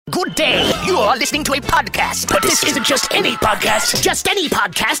Good day. You are listening to a podcast, but this isn't just any podcast. Just any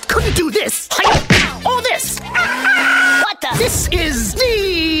podcast couldn't do this. Or this. What the? This is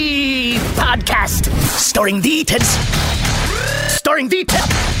the podcast. Starring the Ted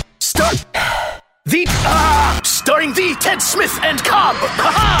Smith and Cobb.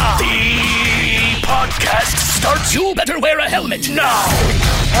 The podcast starts. You better wear a helmet now.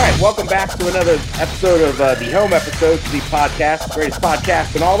 All right, welcome back to another episode of the home episode of the podcast, the greatest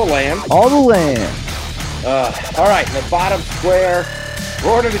podcast in all the land. All the land. All right, in the bottom square,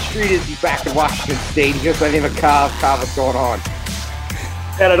 roaring to the street is he's back in Washington State. He goes by the name of Cobb. Cobb, what's going on?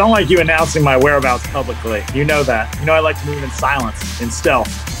 Ed, I don't like you announcing my whereabouts publicly. You know that. You know I like to move in silence, in stealth,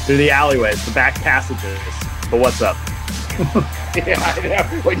 through the alleyways, the back passages. But what's up? Yeah, I know.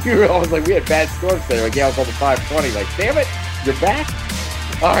 When you were always like, we had bad storms there. Like, yeah, I was on the 520. Like, damn it, you're back?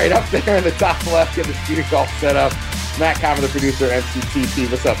 All right, up there in the top left, get the studio all set up. Matt Cobb, the producer, MCTT.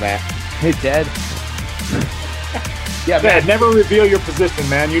 What's up, Matt? Hey, Ted. Yeah, Ed, never reveal your position,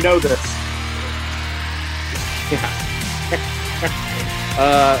 man. You know this.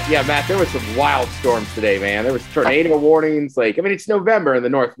 Yeah, Matt, there was some wild storms today, man. There was tornado warnings. Like, I mean, it's November in the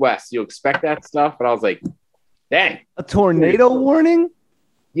Northwest. You expect that stuff, but I was like, dang. A tornado warning?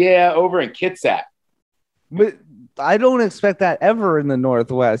 Yeah, over in Kitsap. But I don't expect that ever in the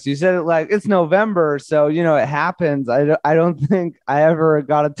Northwest. You said it like it's November, so you know it happens. I don't think I ever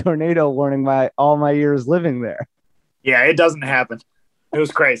got a tornado warning by all my years living there. Yeah, it doesn't happen. It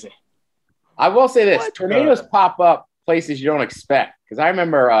was crazy. I will say this: tornadoes pop up places you don't expect. Because I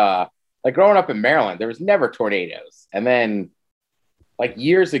remember, like growing up in Maryland, there was never tornadoes, and then like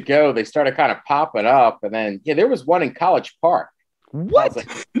years ago they started kind of popping up, and then there was one in College Park. What? I was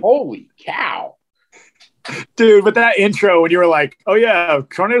like, holy cow! Dude, but that intro when you were like, oh yeah,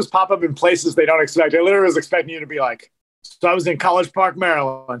 tornadoes pop up in places they don't expect. I literally was expecting you to be like, so I was in College Park,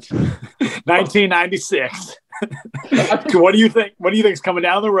 Maryland, 1996. What do you think? What do you think's coming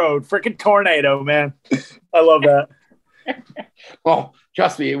down the road? Freaking tornado, man. I love that. Well,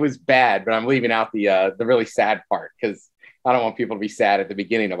 trust me, it was bad, but I'm leaving out the really sad part because I don't want people to be sad at the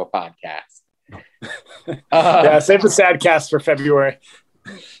beginning of a podcast. Yeah, save the sad cast for February.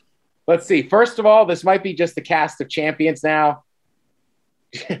 Let's see. First of all, this might be just the cast of champions now.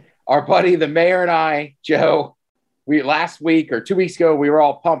 Our buddy, the mayor, and I, Joe, we last week or 2 weeks ago, we were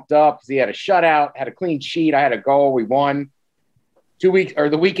all pumped up because he had a shutout, had a clean sheet. I had a goal. We won. 2 weeks or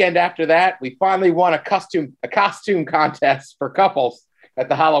the weekend after that, we finally won a costume contest for couples at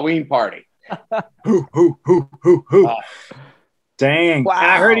the Halloween party. Who? Dang. Wow.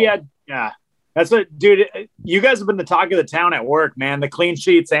 I heard he had, yeah. That's what, dude, you guys have been the talk of the town at work, man. The clean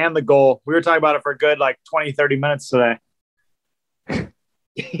sheets and the goal. We were talking about it for a good, 20, 30 minutes today.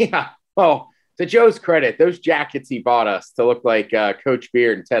 Yeah. Oh, to Joe's credit, those jackets he bought us to look like Coach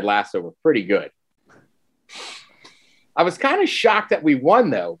Beard and Ted Lasso were pretty good. I was kind of shocked that we won,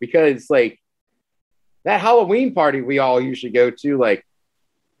 though, because, that Halloween party we all usually go to,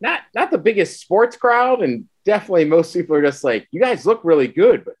 not the biggest sports crowd, and definitely most people are just like, you guys look really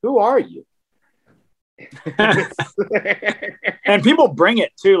good, but who are you? And people bring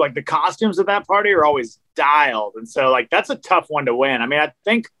it too. Like the costumes at that party are always dialed. And so that's a tough one to win. I mean, I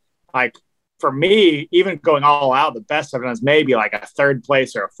think for me, even going all out, the best I've done is maybe a third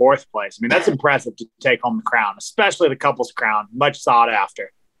place or a fourth place. I mean, that's impressive to take home the crown, especially the couple's crown, much sought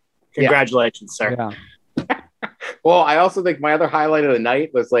after. Congratulations, sir. Yeah. Well, I also think my other highlight of the night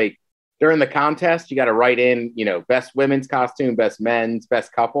was during the contest, you got to write in, best women's costume, best men's,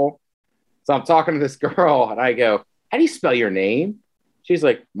 best couple. So I'm talking to this girl and I go, how do you spell your name? She's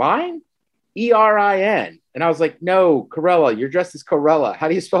like, mine? E-R-I-N. And I was like, no, Corella, you're dressed as Corella. How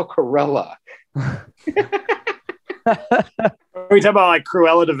do you spell Corella? Are we talking about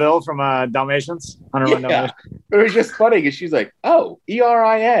Cruella de Vil from Dalmatians? Yeah. It was just funny because she's like, oh,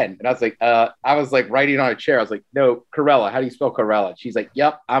 E-R-I-N. And I was like, writing on a chair. I was like, no, Corella. How do you spell Corella? She's like,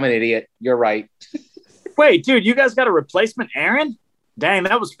 yep, I'm an idiot. You're right. Wait, dude, you guys got a replacement Aaron? Dang,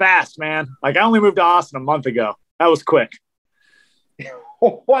 that was fast, man. I only moved to Austin a month ago. That was quick.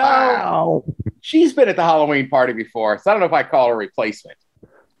 Wow. She's been at the Halloween party before, so I don't know if I call her a replacement.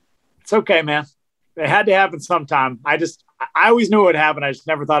 It's okay, man. It had to happen sometime. I always knew it would happen. I just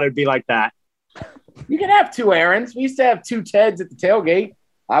never thought it'd be like that. You can have two Aarons. We used to have two Teds at the tailgate.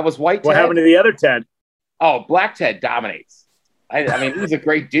 I was white Ted. What happened to the other Ted? Oh, Black Ted dominates. I mean, he's a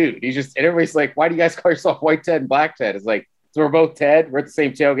great dude. He's just, and everybody's like, why do you guys call yourself White Ted and Black Ted? It's like, so we're both Ted. We're at the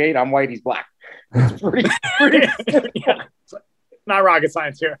same tailgate. I'm white. He's black. It's pretty yeah. Not rocket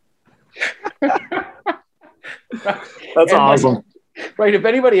science here. That's awesome. Right. If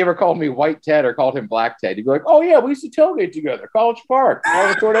anybody ever called me White Ted or called him Black Ted, you'd be like, oh, yeah, we used to tailgate together. College Park. All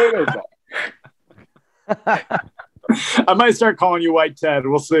the tornadoes. I might start calling you White Ted.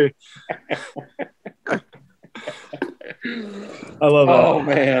 We'll see. I love it. Oh,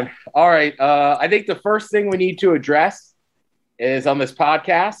 man. All right. I think the first thing we need to address is on this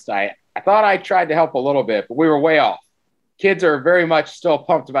podcast. I thought I tried to help a little bit, but we were way off. Kids are very much still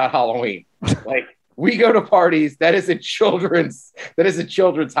pumped about Halloween. Like, we go to parties. That is a children's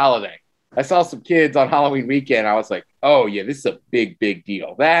holiday. I saw some kids on Halloween weekend. I was like, oh, yeah, this is a big, big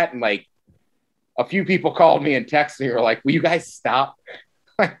deal. That and like a few people called me and texted me. Were like, will you guys stop?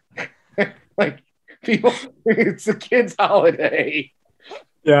 Like people, it's a kid's holiday.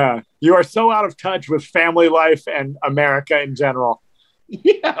 Yeah. You are so out of touch with family life and America in general.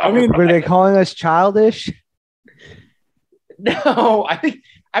 Yeah. I mean, were they calling us childish? No, like,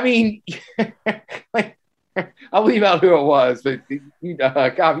 I'll leave out who it was, but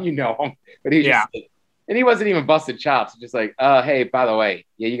God, you know him. But he just, and he wasn't even busted chops. Just like, hey, by the way,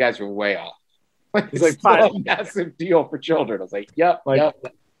 yeah, you guys were way off. He's like, a massive deal for children. I was like, yep, that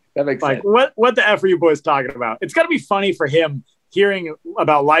makes sense. What the F are you boys talking about? It's got to be funny for him hearing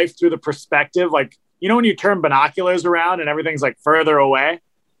about life through the perspective. Like, you know, when you turn binoculars around and everything's like further away,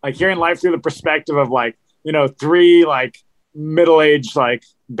 like hearing life through the perspective of like, you know, three like middle-aged like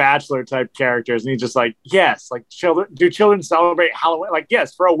bachelor type characters, and he's just like, yes, like children celebrate Halloween? Like,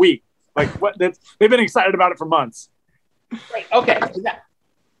 yes, for a week. Like, what? They've been excited about it for months. Right. Okay. So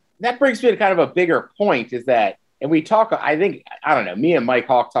that brings me to kind of a bigger point is that, and we talk, I don't know, me and Mike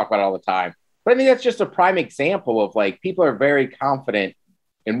Hawk talk about it all the time, but I think that's just a prime example of like, people are very confident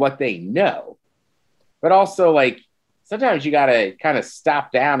in what they know, but also like, sometimes you got to kind of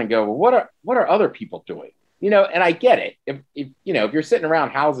stop down and go, well, what are other people doing? You know, and I get it. If you know, if you're sitting around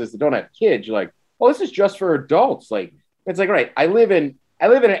houses that don't have kids, you're like, well, this is just for adults. Like, it's like, right. I live in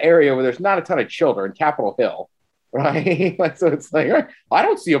an area where there's not a ton of children, Capitol Hill, right? Like, so it's like, right, I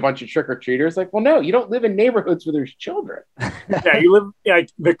don't see a bunch of trick-or-treaters. Like, well, no, you don't live in neighborhoods where there's children. Yeah, you live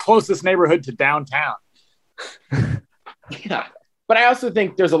like the closest neighborhood to downtown. Yeah. But I also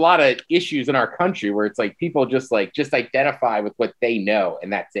think there's a lot of issues in our country where it's like people just identify with what they know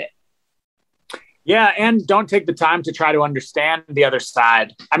and that's it. Yeah, and don't take the time to try to understand the other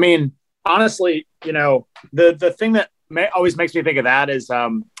side. I mean, honestly, you know, the thing that always makes me think of that is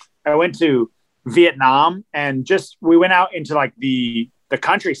I went to Vietnam and we went out into like the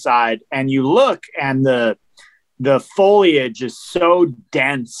countryside, and you look and the foliage is so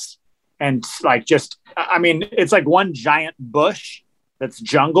dense and like just, I mean, it's like one giant bush that's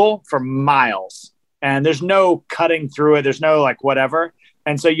jungle for miles, and there's no cutting through it. There's no like whatever.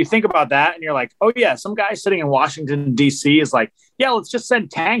 And so you think about that and you're like, oh yeah, some guy sitting in Washington, D.C. is like, yeah, let's just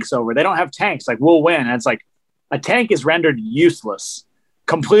send tanks over. They don't have tanks. Like, we'll win. And it's like, a tank is rendered useless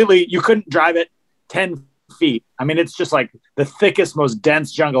completely. You couldn't drive it 10 feet. I mean, it's just like the thickest, most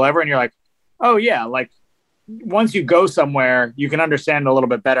dense jungle ever. And you're like, oh yeah, like once you go somewhere, you can understand it a little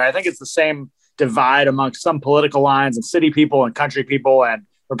bit better. I think it's the same divide amongst some political lines and city people and country people and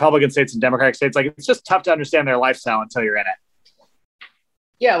Republican states and Democratic states. Like, it's just tough to understand their lifestyle until you're in it.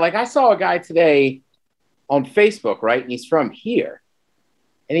 Yeah, like I saw a guy today on Facebook, right? And he's from here.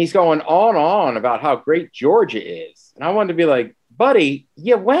 And he's going on about how great Georgia is. And I wanted to be like, buddy,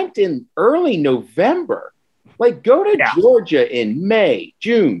 you went in early November. Like, go to Georgia in May,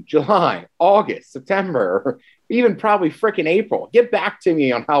 June, July, August, September, or even probably freaking April. Get back to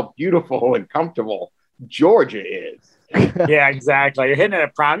me on how beautiful and comfortable Georgia is. Yeah, exactly. You're hitting it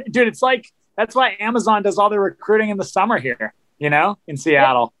at prime. Dude, it's like, that's why Amazon does all their recruiting in the summer here. You know, in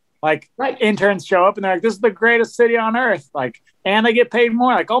Seattle, like interns show up and they're like, this is the greatest city on earth. Like, and they get paid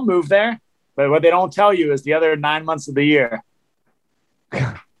more. Like, I'll move there. But what they don't tell you is the other 9 months of the year.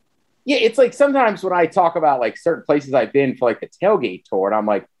 Yeah. It's like sometimes when I talk about like certain places I've been for like the tailgate tour, and I'm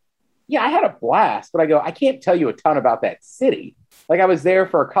like, yeah, I had a blast, but I go, I can't tell you a ton about that city. Like, I was there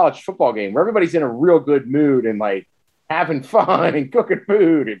for a college football game where everybody's in a real good mood and like having fun and cooking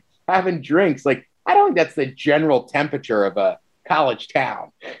food and having drinks. Like, I don't think that's the general temperature of a college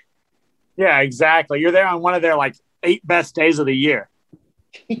town. Yeah, exactly. You're there on one of their like 8 best days of the year.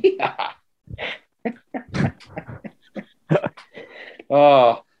 Yeah.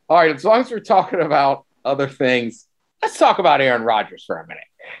 Oh, all right. As long as we're talking about other things, let's talk about Aaron Rodgers for a minute.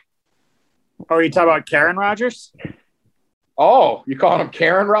 Oh, are you talking about Karen Rodgers? Oh, you calling him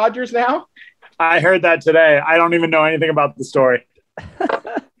Karen Rodgers now? I heard that today. I don't even know anything about the story.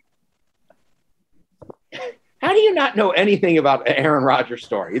 How do you not know anything about Aaron Rodgers'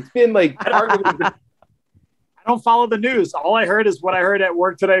 story? It's been like I don't follow the news. All I heard is what I heard at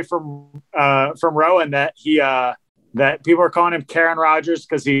work today from Rowan, that that people are calling him Karen Rodgers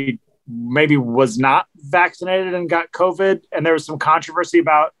because he maybe was not vaccinated and got COVID, and there was some controversy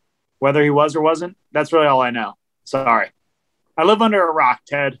about whether he was or wasn't. That's really all I know. Sorry. I live under a rock,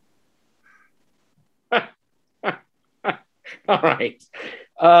 Ted. All right.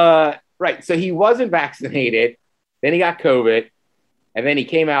 Right. So he wasn't vaccinated. Then he got COVID. And then he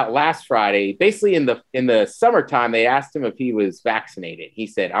came out last Friday. Basically, in the summertime, they asked him if he was vaccinated. He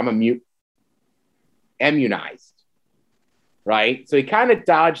said, I'm immunized. Right. So he kind of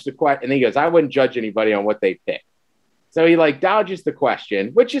dodged the question. And then he goes, I wouldn't judge anybody on what they pick. So he like dodges the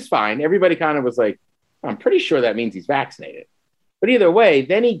question, which is fine. Everybody kind of was like, I'm pretty sure that means he's vaccinated. But either way,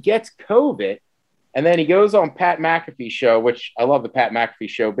 then he gets COVID. And then he goes on Pat McAfee's show, which I love the Pat McAfee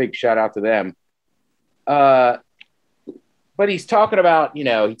show. Big shout out to them. But he's talking about,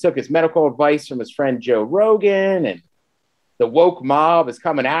 he took his medical advice from his friend Joe Rogan, and the woke mob is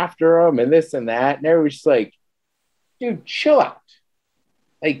coming after him and this and that. And everybody's just like, dude, chill out.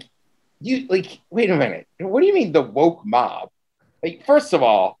 Wait a minute. What do you mean the woke mob? Like, first of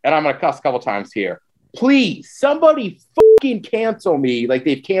all, and I'm going to cuss a couple times here, please, somebody fucking cancel me like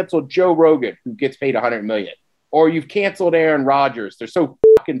they've canceled Joe Rogan, who gets paid $100 million. Or you've canceled Aaron Rodgers. They're so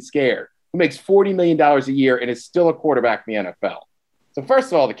fucking scared. Who makes $40 million a year and is still a quarterback in the NFL. So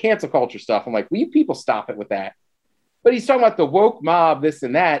first of all, the cancel culture stuff, I'm like, will you people stop it with that? But he's talking about the woke mob, this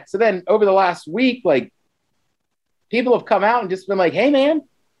and that. So then over the last week, like, people have come out and just been like, hey, man,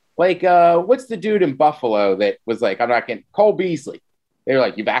 like, what's the dude in Buffalo that was like, I'm not getting Cole Beasley. They were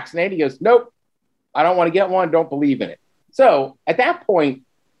like, you vaccinated? He goes, nope, I don't want to get one. Don't believe in it. So at that point,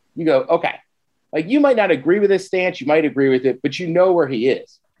 you go, okay, like, you might not agree with his stance. You might agree with it, but you know where he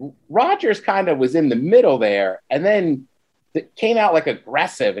is. Rodgers kind of was in the middle there, and then it came out like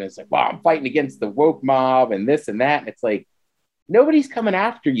aggressive, and it's like, wow, I'm fighting against the woke mob and this and that. And it's like, nobody's coming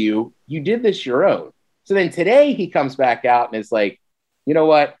after you. You did this your own. So then today he comes back out and is like, you know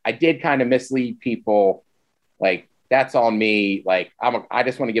what? I did kind of mislead people. Like, that's on me. Like, I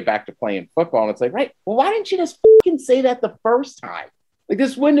just want to get back to playing football. And it's like, right, well, why didn't you just fucking say that the first time? Like,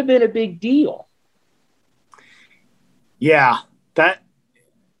 this wouldn't have been a big deal. Yeah,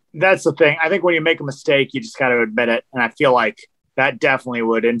 that's the thing. I think when you make a mistake, you just got to admit it. And I feel like that definitely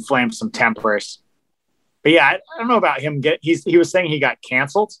would inflame some tempers. But yeah, I don't know about him. He was saying he got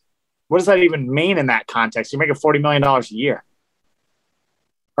canceled. What does that even mean in that context? You're making $40 million a year.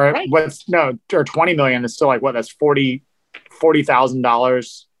 Or right. or $20 million is still like, what? That's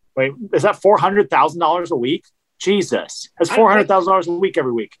 $40,000. Wait, is that $400,000 a week? Jesus. That's $400,000 a week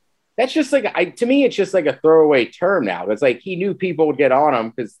every week. That's just like, to me, it's just like a throwaway term now. It's like he knew people would get on him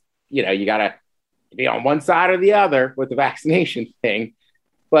because, you got to be on one side or the other with the vaccination thing.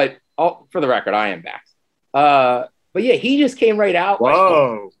 But for the record, I am vaxxed. But yeah, he just came right out.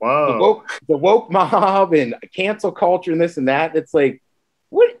 Whoa. The woke mob and cancel culture and this and that. It's like,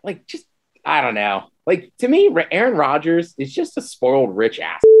 what? Like, just, I don't know. Like, to me, Aaron Rodgers is just a spoiled rich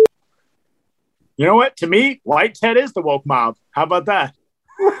ass. You know what? To me, White Ted is the woke mob. How about that?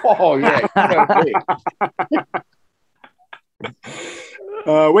 Oh, yeah.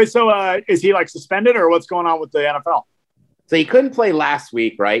 Is he like suspended or what's going on with the NFL? So he couldn't play last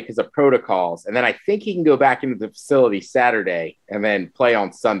week, right, because of protocols. And then I think he can go back into the facility Saturday and then play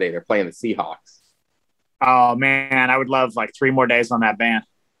on Sunday. They're playing the Seahawks. Oh, man, I would love like 3 more days on that ban.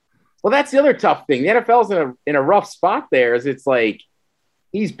 Well, that's the other tough thing. The NFL's in a rough spot there. It's like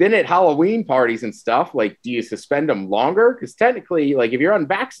he's been at Halloween parties and stuff. Like, do you suspend him longer? Because technically, like, if you're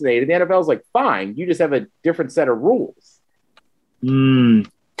unvaccinated, the NFL's like, fine, you just have a different set of rules.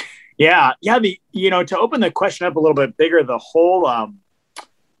 Yeah. To open the question up a little bit bigger, the whole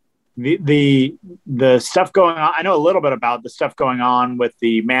the stuff going on. I know a little bit about the stuff going on with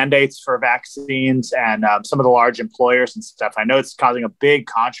the mandates for vaccines and some of the large employers and stuff. I know it's causing a big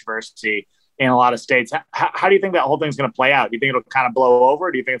controversy in a lot of states. How do you think that whole thing's going to play out? Do you think it'll kind of blow over?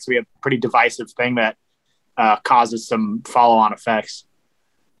 Or do you think it's going to be a pretty divisive thing that causes some follow-on effects?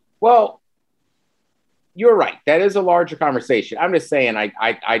 Well, you're right. That is a larger conversation. I'm just saying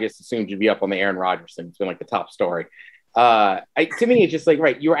I just assumed you'd be up on the Aaron Rodgers thing. It's been like the top story. To me, it's just like,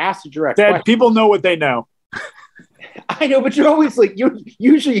 right, you were asked a direct question. People know what they know. I know, but you're always like,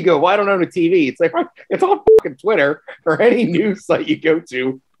 usually you go, well, I don't know the TV. It's like, it's on fucking Twitter or any news site you go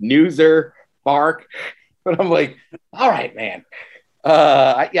to, Newser, Bark. But I'm like, all right, man.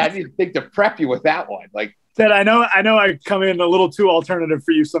 I didn't think to prep you with that one. Like, Ted, I know I come in a little too alternative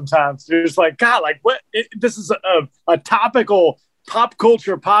for you sometimes. You're just like, God, like what? This is a topical pop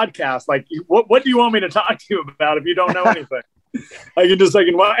culture podcast. Like, what do you want me to talk to you about if you don't know anything? I can just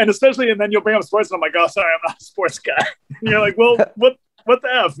and especially, and then you'll bring up sports, and I'm like, oh, sorry, I'm not a sports guy. And you're like, well, what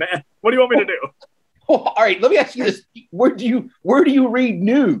the F, man? What do you want me to do? All right, let me ask you this: where do you read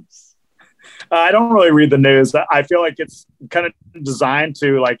news? I don't really read the news. I feel like it's kind of designed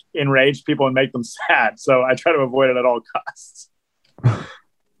to like enrage people and make them sad. So I try to avoid it at all costs.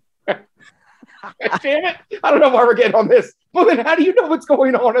 Damn it! I don't know why we're getting on this. Well, then how do you know what's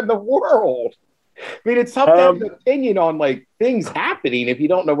going on in the world? I mean, it's tough to have an opinion on like things happening if you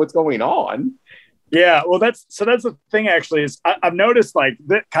don't know what's going on. Yeah, well, that's the thing. Actually, is I've noticed like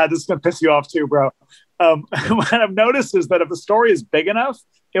that. God, this is gonna piss you off too, bro. What I've noticed is that if a story is big enough,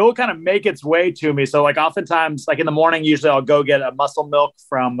 it will kind of make its way to me. So, like, oftentimes, like in the morning, usually I'll go get a muscle milk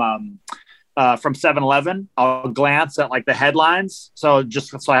from 7-Eleven. I'll glance at like the headlines, so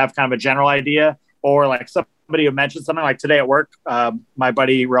I have kind of a general idea, or like somebody who mentioned something like today at work. My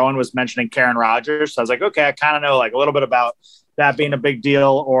buddy Rowan was mentioning Karen Rogers, so I was like, okay, I kind of know like a little bit about that being a big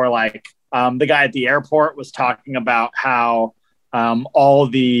deal, or like. The guy at the airport was talking about how all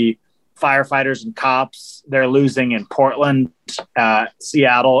the firefighters and cops, they're losing in Portland,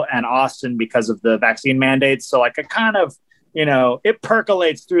 Seattle, and Austin because of the vaccine mandates. So like it kind of, it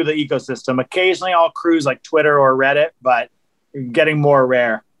percolates through the ecosystem. Occasionally I'll cruise like Twitter or Reddit, but getting more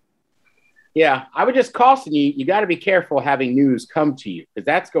rare. Yeah, I would just caution you, you got to be careful having news come to you because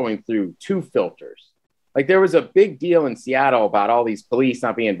that's going through two filters. Like there was a big deal in Seattle about all these police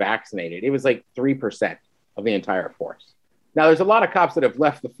not being vaccinated. It was like 3% of the entire force. Now there's a lot of cops that have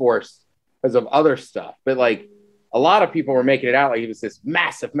left the force because of other stuff, but like a lot of people were making it out like it was this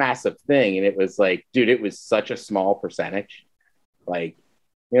massive, massive thing. And it was like, dude, it was such a small percentage. Like,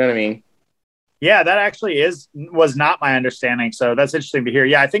 you know what I mean? Yeah, that actually was not my understanding. So that's interesting to hear.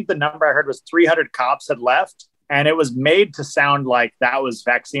 Yeah, I think the number I heard was 300 cops had left, and it was made to sound like that was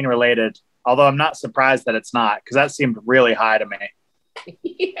vaccine related. Although I'm not surprised that it's not, because that seemed really high to me.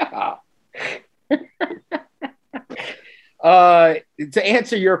 Yeah. To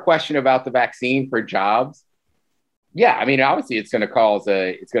answer your question about the vaccine for jobs, yeah, I mean, obviously it's going to cause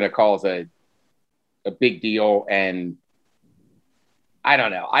a big deal, and I don't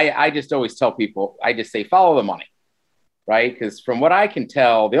know. I just always tell people, I just say follow the money, right? Because from what I can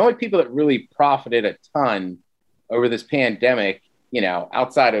tell, the only people that really profited a ton over this pandemic,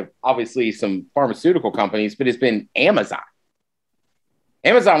 outside of obviously some pharmaceutical companies, but it's been Amazon.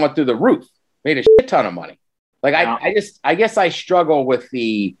 Amazon went through the roof, made a shit ton of money. Like I guess I struggle with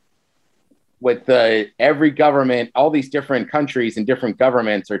the every government, all these different countries and different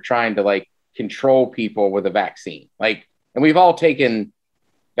governments are trying to like control people with a vaccine. Like, and we've all taken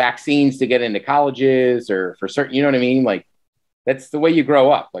vaccines to get into colleges or for certain, you know what I mean? Like, that's the way you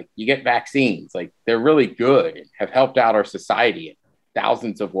grow up. Like you get vaccines, like they're really good and have helped out our society in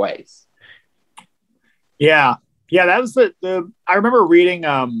thousands of ways. Yeah. That was I remember reading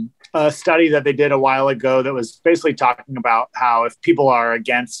a study that they did a while ago that was basically talking about how if people are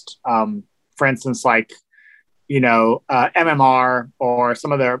against, for instance, like, MMR or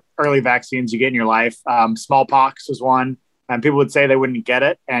some of the early vaccines you get in your life, smallpox was one. And people would say they wouldn't get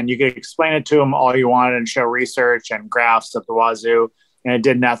it. And you could explain it to them all you wanted and show research and graphs at the wazoo, and it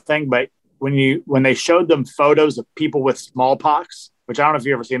did nothing. But when they showed them photos of people with smallpox, which I don't know if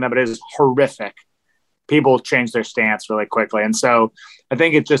you've ever seen that, but it is horrific, people change their stance really quickly. And so I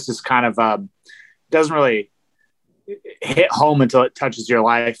think it just is kind of doesn't really hit home until it touches your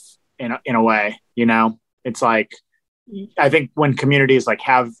life in a way. It's like, I think when communities like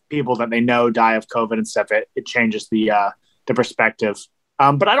have people that they know die of COVID and stuff, it changes the perspective.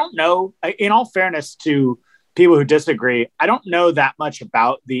 But I don't know, in all fairness to people who disagree, I don't know that much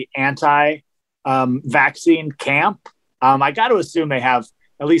about the anti-vaccine camp. I got to assume they have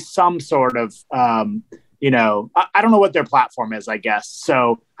at least some sort of, I don't know what their platform is, I guess.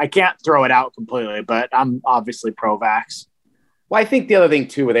 So I can't throw it out completely, but I'm obviously pro-vax. Well, I think the other thing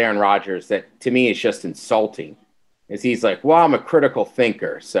too with Aaron Rodgers that to me is just insulting is he's like, well, I'm a critical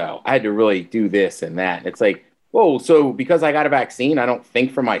thinker, so I had to really do this and that. And it's like, whoa, so because I got a vaccine, I don't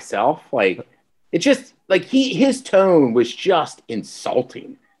think for myself? Like, it's just like his tone was just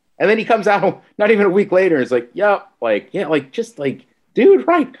insulting. And then he comes out not even a week later and is like, dude,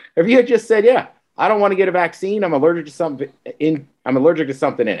 right. If you had just said, yeah, I don't want to get a vaccine, I'm allergic to something in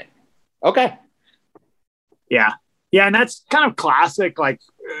it. Okay. Yeah. Yeah. And that's kind of classic, like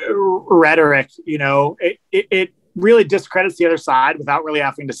rhetoric, it really discredits the other side without really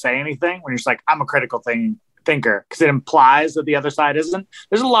having to say anything when you're just like, I'm a critical thinker, because it implies that the other side isn't.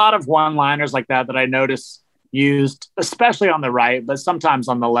 There's a lot of one-liners like that I notice used, especially on the right, but sometimes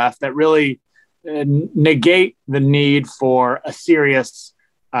on the left, that really negate the need for a serious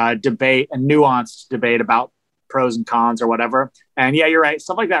debate, a nuanced debate about pros and cons or whatever. And yeah, you're right.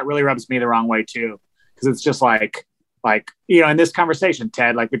 Stuff like that really rubs me the wrong way too, because it's just like, like, in this conversation,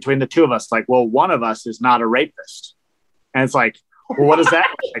 Ted, like between the two of us, like, well, one of us is not a rapist. And it's like, well, what is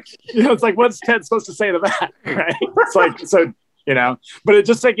that like? It's like, what's Ted supposed to say to that? Right. It's like, so, but it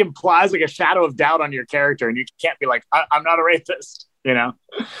just like implies like a shadow of doubt on your character. And you can't be like, I'm not a rapist, Yeah.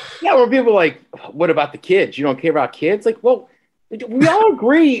 Where people are like, what about the kids? You don't care about kids? Like, well, we all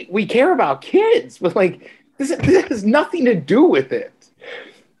agree we care about kids, but like, this has nothing to do with it.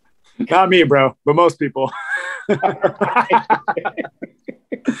 Not me, bro, but most people.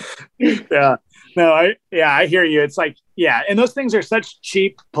 Yeah. No, I hear you. It's like, and those things are such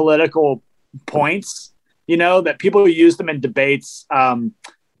cheap political points, that people use them in debates. And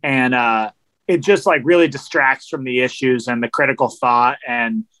it just like really distracts from the issues and the critical thought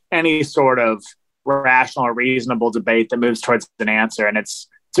and any sort of rational or reasonable debate that moves towards an answer. And it's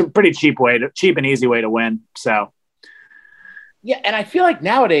a pretty cheap and easy way to win. So. Yeah, and I feel like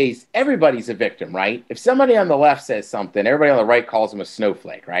nowadays everybody's a victim, right? If somebody on the left says something, everybody on the right calls them a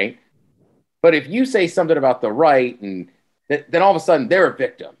snowflake, right? But if you say something about the right, and then all of a sudden they're a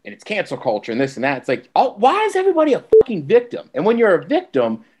victim, and it's cancel culture and this and that, it's like, oh, why is everybody a fucking victim? And when you're a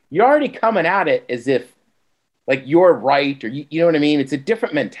victim, you're already coming at it as if like you're right, or you know what I mean? It's a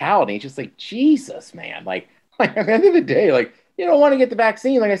different mentality. It's just like, Jesus, man. Like at the end of the day, like, you don't want to get the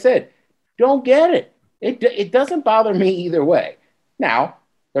vaccine. Like I said, don't get it. It doesn't bother me either way. Now,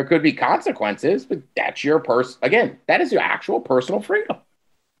 there could be consequences, but that's your that is your actual personal freedom.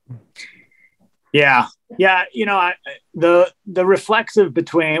 Yeah. The reflexive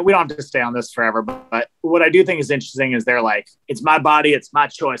between, we don't have to stay on this forever, but what I do think is interesting is they're like, it's my body, it's my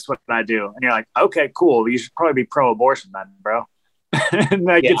choice what I do. And you're like, okay, cool. You should probably be pro-abortion then, bro. And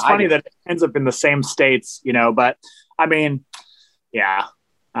like, it's funny that it ends up in the same states, but I mean, I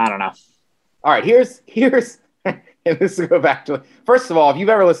don't know. All right, here's and this will go back to, first of all, if you've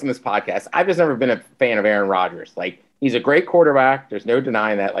ever listened to this podcast, I've just never been a fan of Aaron Rodgers. Like, he's a great quarterback. There's no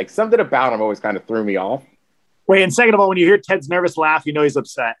denying that. Like, something about him always kind of threw me off. Wait, and second of all, when you hear Ted's nervous laugh, you know he's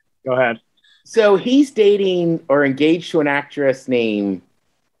upset. Go ahead. So he's dating or engaged to an actress named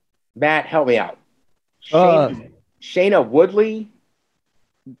Matt, help me out. Shayna Woodley?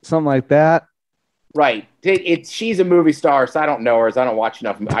 Something like that. Right. She's a movie star, so I don't know her. So I don't watch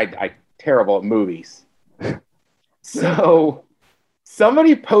enough. I'm terrible at movies. So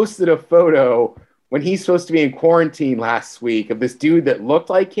somebody posted a photo when he's supposed to be in quarantine last week of this dude that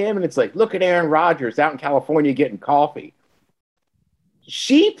looked like him. And it's like, look at Aaron Rodgers out in California getting coffee.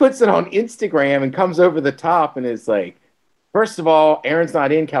 She puts it on Instagram and comes over the top and is like, first of all, Aaron's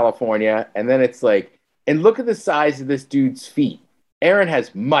not in California. And then it's like, and look at the size of this dude's feet. Aaron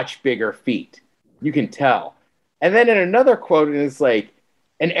has much bigger feet. You can tell. And then in another quote, it's like,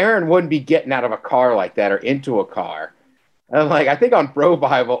 and Aaron wouldn't be getting out of a car like that or into a car. And like, I think on Bro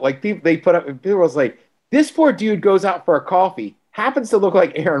Bible, like people was like, this poor dude goes out for a coffee, happens to look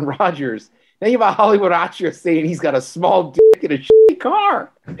like Aaron Rodgers. Then you have a Hollywood actress saying he's got a small dick in a shitty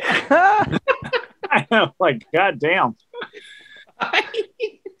car. I know, like, goddamn. I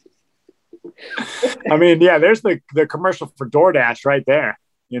mean, there's the commercial for DoorDash right there.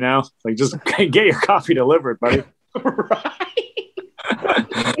 Like, just get your coffee delivered, buddy. Right.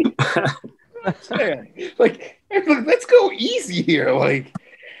 Like, let's go easy here. Like,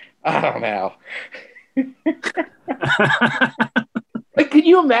 I don't know. Like, can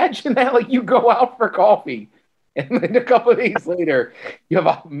you imagine that? Like, you go out for coffee, and then a couple of days later, you have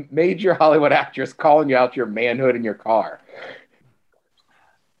a major Hollywood actress calling you out your manhood in your car.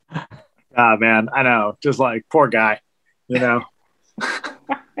 Ah, man, I know. Just like, poor guy,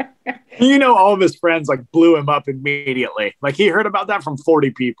 all of his friends like blew him up immediately. Like, he heard about that from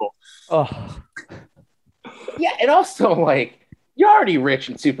 40 people. Oh. Yeah, and also, like, you're already rich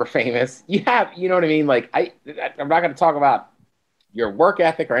and super famous. You have, you know what I mean? Like, I'm not going to talk about your work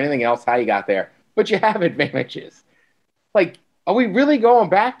ethic or anything else, how you got there, but you have advantages. Like, are we really going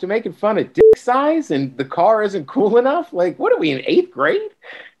back to making fun of dick size and the car isn't cool enough? Like, what are we, in 8th grade?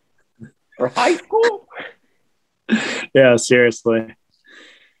 Or high school? Yeah, seriously.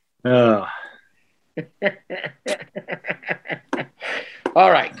 Oh. All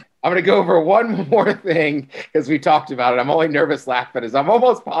right. I'm going to go over one more thing because we talked about it. I'm only nervous laughing as I'm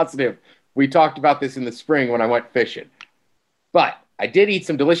almost positive we talked about this in the spring when I went fishing. But I did eat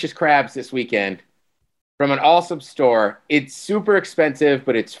some delicious crabs this weekend from an awesome store. It's super expensive,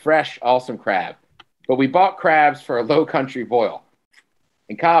 but it's fresh, awesome crab. But we bought crabs for a Low Country boil.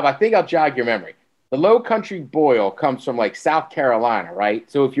 And Cobb, I think I'll jog your memory. The Low Country boil comes from like South Carolina, right?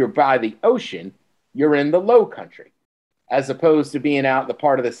 So if you're by the ocean, you're in the Low Country, as opposed to being out in the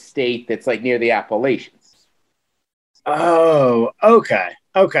part of the state that's like near the Appalachians. Oh, okay.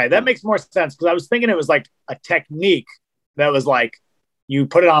 Okay, that makes more sense because I was thinking it was like a technique that was like you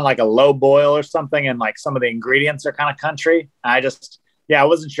put it on like a low boil or something, and like some of the ingredients are kind of country. I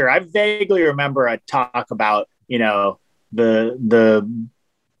wasn't sure. I vaguely remember a talk about the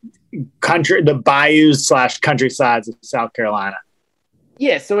country, the bayous / countrysides of South Carolina.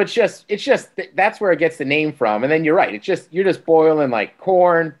 Yeah, so it's just that's where it gets the name from. And then you're right. You're just boiling like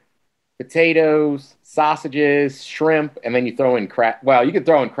corn, potatoes, sausages, shrimp, and then you throw in crab. Well, you could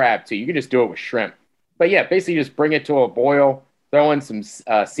throw in crab too. You can just do it with shrimp. But yeah, basically you just bring it to a boil, throw in some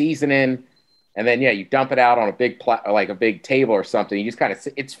seasoning, and then you dump it out on a big like a big table or something. You just kind of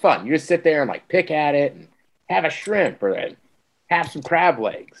it's fun. You just sit there and like pick at it and have a shrimp or have some crab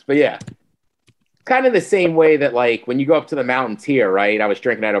legs. But yeah, kind of the same way that like when you go up to the mountains here, right? I was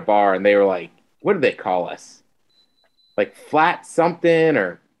drinking at a bar and they were like, what do they call us? Like flat something,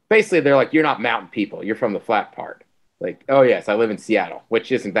 or basically they're like, you're not mountain people. You're from the flat part. Like, oh yes, I live in Seattle,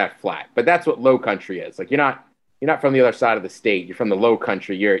 which isn't that flat, but that's what low country is. Like you're not from the other side of the state. You're from the low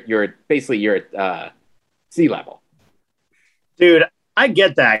country. You're at sea level. Dude, I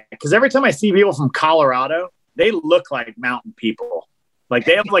get that because every time I see people from Colorado, they look like mountain people. Like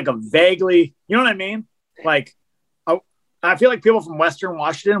they have like a vaguely, you know what I mean? Like I feel like people from Western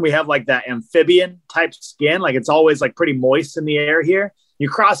Washington, we have like that amphibian type skin. Like it's always like pretty moist in the air here. You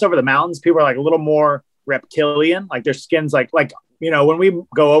cross over the mountains, people are like a little more reptilian. Like their skin's like when we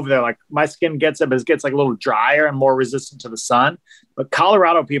go over there, like my skin gets like a little drier and more resistant to the sun. But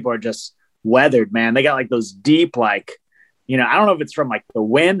Colorado people are just weathered, man. They got like those deep, like, I don't know if it's from like the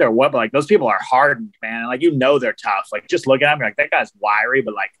wind or what, but like those people are hardened, man. Like, they're tough. Like just looking at them, like that guy's wiry,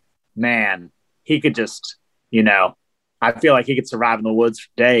 but like, man, he could just, I feel like he could survive in the woods for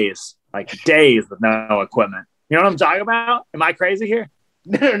days with no equipment. You know what I'm talking about? Am I crazy here?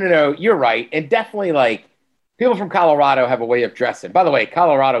 No. You're right. And definitely like people from Colorado have a way of dressing. By the way,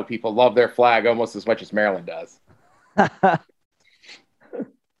 Colorado people love their flag almost as much as Maryland does. I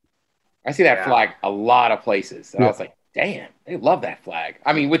see that flag a lot of places. And I was like, damn, they love that flag.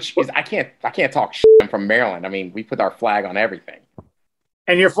 I mean, which is, I can't talk shit. I'm from Maryland. I mean, we put our flag on everything.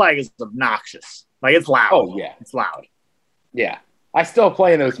 And your flag is obnoxious. Like it's loud. Oh yeah. It's loud. Yeah. I still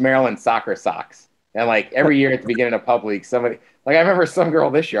play in those Maryland soccer socks. And like every year at the beginning of pub league, I remember some girl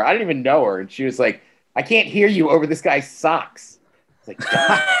this year, I didn't even know her. And she was like, I can't hear you over this guy's socks. I was like,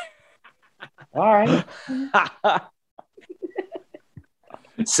 all right.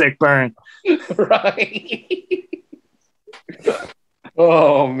 Sick burn. Right.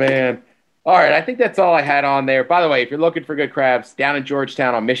 Oh, man. All right. I think that's all I had on there. By the way, if you're looking for good crabs, down in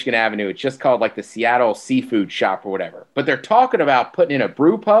Georgetown on Michigan Avenue, it's just called like the Seattle Seafood Shop or whatever. But they're talking about putting in a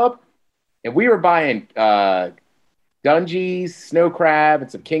brew pub. And we were buying Dungees, snow crab,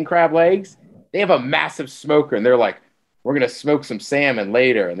 and some king crab legs. They have a massive smoker, and they're like, we're going to smoke some salmon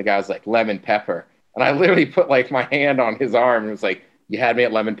later. And the guy was like, lemon pepper. And I literally put like my hand on his arm and was like, you had me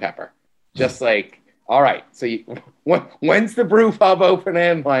at lemon pepper. Just like, all right. So when's the brew pub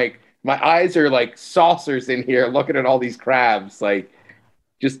opening? Like, my eyes are like saucers in here looking at all these crabs. Like,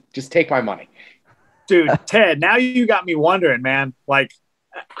 just take my money. Dude, Ted, now you got me wondering, man. Like,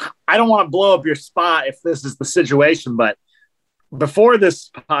 I don't want to blow up your spot if this is the situation, but before this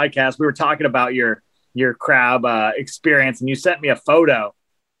podcast, we were talking about your crab experience, and you sent me a photo,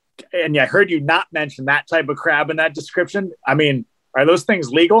 and I heard you not mention that type of crab in that description. I mean, are those things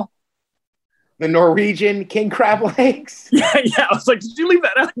legal? The Norwegian king crab legs? Yeah. I was like, did you leave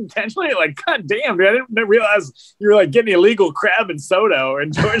that out intentionally? Like, God damn, dude, I didn't realize you were like getting illegal crab in soda or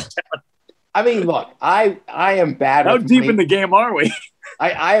in Georgetown. I mean, look, I am bad. How deep in the game are we?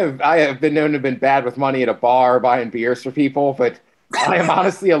 I have been known to have been bad with money at a bar buying beers for people, but I am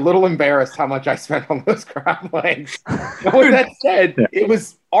honestly a little embarrassed how much I spent on those crab legs. But with that said, it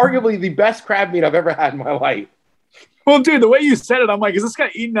was arguably the best crab meat I've ever had in my life. Well, dude, the way you said it, I'm like, is this guy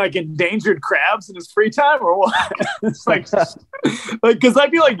eating like endangered crabs in his free time or what? It's like, because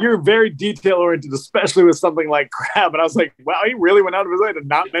I feel like you're very detail oriented, especially with something like crab. And I was like, wow, he really went out of his way to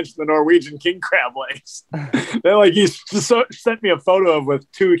not mention the Norwegian king crab legs. They're like, he just sent me a photo of with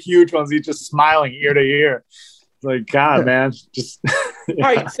two huge ones. He's just smiling ear to ear. It's like, God, man, just. All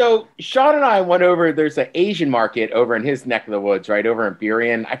right, so Sean and I went over. There's an Asian market over in his neck of the woods, right over in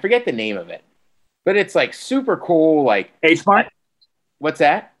Burien. I forget the name of it. But it's like super cool. Like H Mart. What's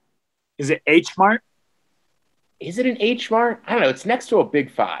that? Is it H Mart? Is it an H Mart? I don't know. It's next to a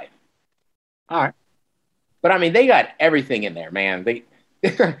Big Five. All right. But I mean, they got everything in there, man.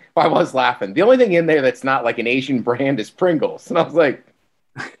 I was laughing. The only thing in there that's not like an Asian brand is Pringles. And I was like,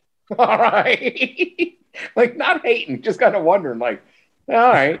 all right. Like, not hating, just kind of wondering, like, all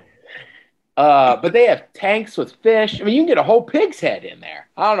right. But they have tanks with fish. I mean, you can get a whole pig's head in there.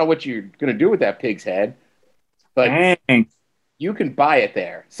 I don't know what you're going to do with that pig's head, but Dang. you can buy it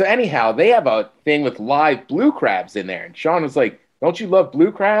there. So anyhow, they have a thing with live blue crabs in there. And Sean was like, don't you love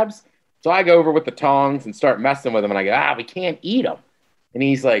blue crabs? So I go over with the tongs and start messing with them. And I go, we can't eat them. And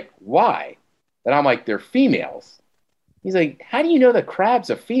he's like, why? And I'm like, they're females. He's like, how do you know the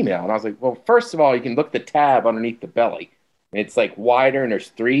crab's a female? And I was like, well, first of all, you can look at the tab underneath the belly. And it's like wider and there's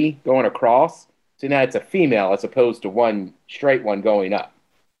 3 going across. So now it's a female as opposed to one straight one going up.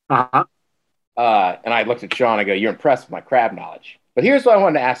 Uh-huh. And I looked at Sean. I go, you're impressed with my crab knowledge. But here's what I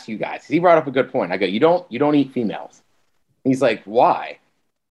wanted to ask you guys. He brought up a good point. I go, you don't eat females. He's like, why?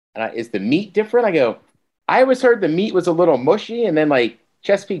 And is the meat different? I go, I always heard the meat was a little mushy. And then like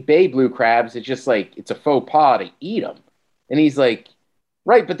Chesapeake Bay blue crabs, it's just like, it's a faux pas to eat them. And he's like,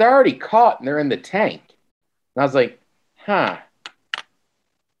 right, but they're already caught and they're in the tank. And I was like, I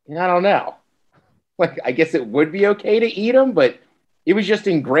don't know. Like, I guess it would be okay to eat them, but it was just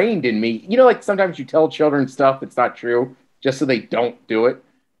ingrained in me. You know, like sometimes you tell children stuff that's not true just so they don't do it.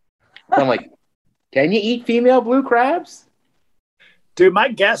 So I'm like, can you eat female blue crabs? Dude, my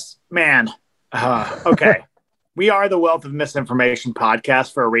guess, man. Okay. We are the Wealth of Misinformation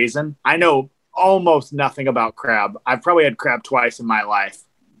podcast for a reason. I know almost nothing about crab. I've probably had crab twice in my life,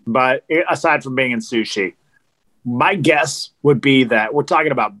 but aside from being in sushi, my guess would be that we're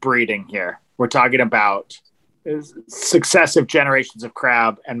talking about breeding here. We're talking about successive generations of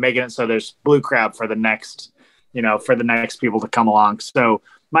crab and making it so there's blue crab for the next people to come along. So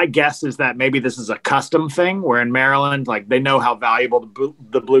my guess is that maybe this is a custom thing where in Maryland, like they know how valuable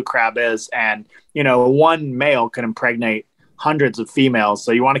the blue crab is. And, one male can impregnate hundreds of females.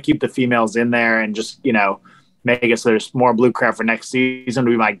 So you want to keep the females in there and just, make it so there's more blue crab for next season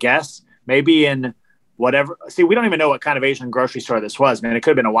would be my guess. Maybe in whatever. See, we don't even know what kind of Asian grocery store this was, man. It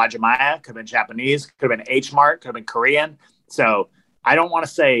could have been a Wajimaya, could have been Japanese, could have been H Mart, could have been Korean. So I don't want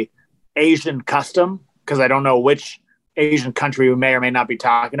to say Asian custom because I don't know which Asian country we may or may not be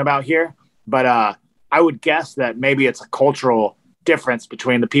talking about here. But I would guess that maybe it's a cultural difference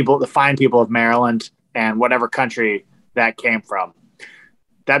between the fine people of Maryland and whatever country that came from.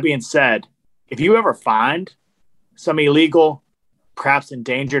 That being said, if you ever find some illegal, perhaps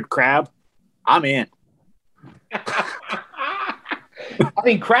endangered crab, I'm in. I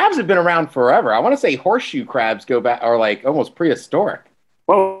mean, crabs have been around forever. I want to say horseshoe crabs go back, are like almost prehistoric.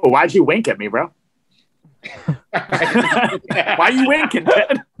 Whoa, why'd you wink at me, bro? Why are you winking,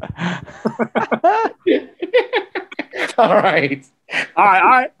 Ted? All right.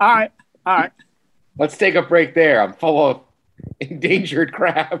 Let's take a break there. I'm full of endangered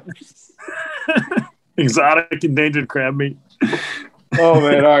crabs. Exotic endangered crab meat. Oh,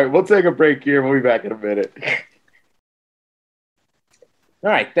 man. All right. We'll take a break here. We'll be back in a minute. All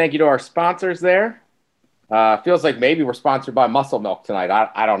right. Thank you to our sponsors there. Feels like maybe we're sponsored by Muscle Milk tonight.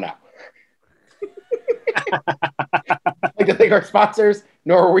 I don't know. I'd like to thank our sponsors,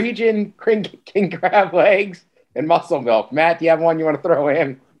 Norwegian King Crab Legs and Muscle Milk. Matt, do you have one you want to throw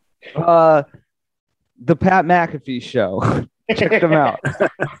in? The Pat McAfee Show. Check them out.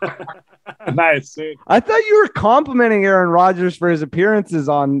 Nice, dude. I thought you were complimenting Aaron Rodgers for his appearances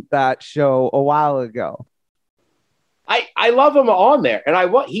on that show a while ago. I love him on there, and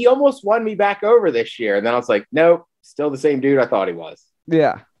he almost won me back over this year, and then I was like, nope, still the same dude I thought he was.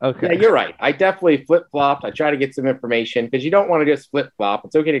 Yeah. Okay. Yeah, you're right. I definitely flip-flopped. I try to get some information because you don't want to just flip-flop.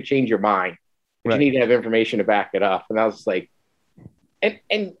 It's okay to change your mind, but you need to have information to back it up. And I was just like,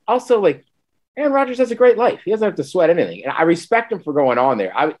 and also like, Aaron Rodgers has a great life. He doesn't have to sweat anything. And I respect him for going on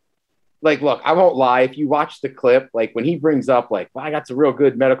there. Look, I won't lie. If you watch the clip, like when he brings up like, well, I got some real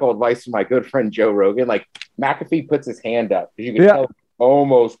good medical advice from my good friend Joe Rogan, like McAfee puts his hand up. You can tell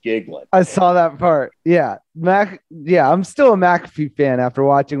almost giggling. I saw that part. Yeah. I'm still a McAfee fan after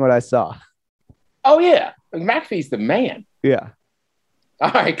watching what I saw. Oh, yeah. McAfee's the man. Yeah.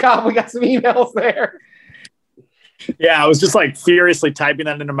 All right, Kyle, we got some emails there. Yeah, I was just like furiously typing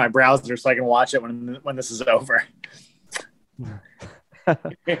that into my browser so I can watch it when this is over. I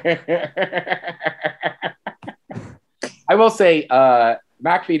will say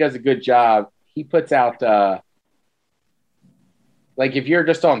McAfee does a good job. He puts out like if you're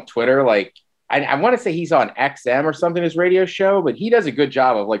just on Twitter, like I want to say he's on XM or something, his radio show, but he does a good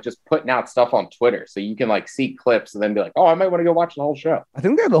job of like just putting out stuff on Twitter. So you can like see clips and then be like, oh, I might want to go watch the whole show. I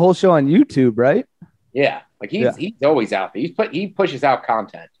think they have the whole show on YouTube, right? Yeah. Like he's always out there. He pushes out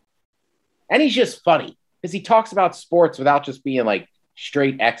content. And he's just funny because he talks about sports without just being like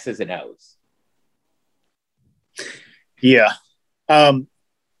straight X's and O's. Yeah.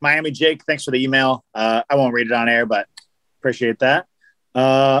 Miami Jake, thanks for the email. I won't read it on air, but appreciate that.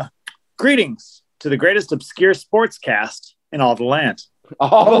 Greetings to the greatest obscure sportscast in all the land.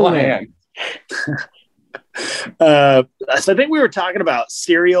 All the land. So I think we were talking about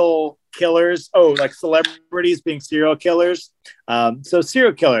serial killers. Oh, like celebrities being serial killers. So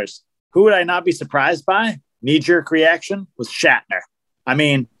serial killers. Who would I not be surprised by? Knee-jerk reaction was Shatner. I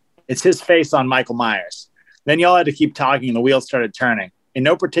mean, it's his face on Michael Myers. Then y'all had to keep talking and the wheels started turning. In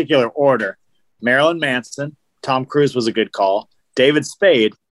no particular order, Marilyn Manson, Tom Cruise was a good call, David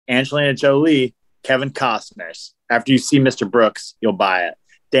Spade, Angelina Jolie, Kevin Costner's. After you see Mr. Brooks, you'll buy it.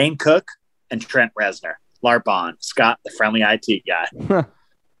 Dane Cook and Trent Reznor. Larbon, Scott, the friendly IT guy.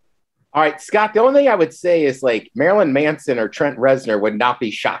 All right, Scott, the only thing I would say is like Marilyn Manson or Trent Reznor would not be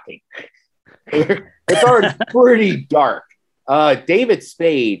shocking. It's already pretty dark. David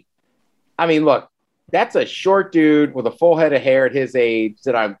Spade, I mean, look, that's a short dude with a full head of hair at his age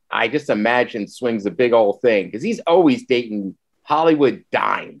that I just imagine swings a big old thing because he's always dating Hollywood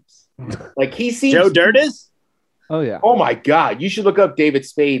dimes. Like he seems Joe Dirt is? Oh yeah. Oh my God. You should look up David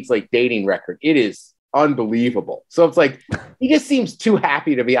Spade's like dating record. It is unbelievable. So it's like he just seems too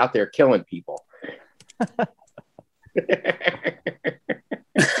happy to be out there killing people.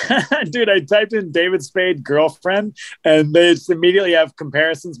 Dude, I typed in David Spade girlfriend and they just immediately have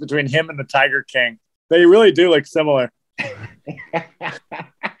comparisons between him and the Tiger King. They really do look similar.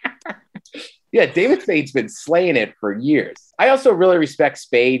 Yeah, David Spade's been slaying it for years. I also really respect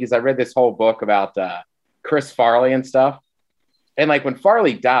Spade because I read this whole book about Chris Farley and stuff. And like when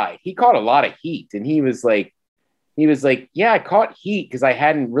Farley died, he caught a lot of heat. And he was like, yeah, I caught heat because I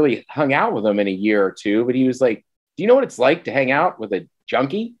hadn't really hung out with him in a year or two. But he was like, do you know what it's like to hang out with a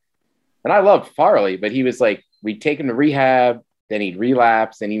junkie? And I loved Farley, but he was like, we'd take him to rehab, then he'd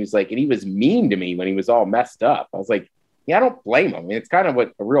relapse. And he was like, and he was mean to me when he was all messed up. I was like, yeah, I don't blame him. I mean, it's kind of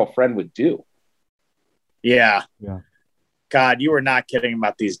what a real friend would do. Yeah. Yeah. God, you were not kidding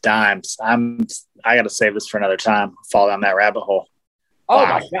about these dimes. I got to save this for another time. Fall down that rabbit hole. Oh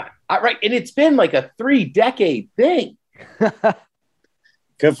Wow. my God. Right. And it's been like a 3-decade thing.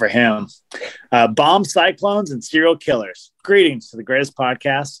 Good for him. Bomb cyclones and serial killers. Greetings to the greatest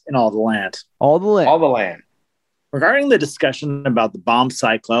podcast in all the land. All the land. All the land. Regarding the discussion about the bomb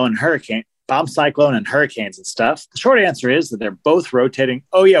cyclone and hurricanes and stuff, the short answer is that they're both rotating.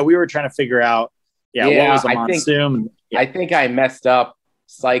 Oh yeah, we were trying to figure out. Yeah, what was a monsoon? I think I messed up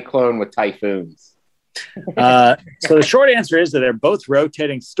cyclone with typhoons. So the short answer is that they're both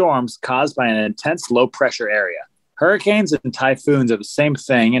rotating storms caused by an intense low pressure area. Hurricanes and typhoons are the same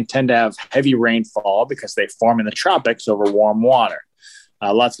thing and tend to have heavy rainfall because they form in the tropics over warm water.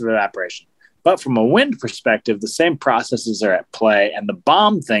 Lots of evaporation. But from a wind perspective, the same processes are at play, and the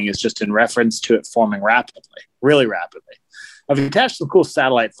bomb thing is just in reference to it forming rapidly, really rapidly. I've attached some cool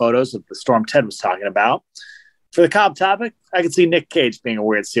satellite photos of the storm Ted was talking about. For the Cobb topic, I could see Nick Cage being a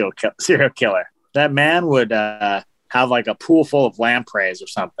weird serial killer. That man would have like a pool full of lampreys or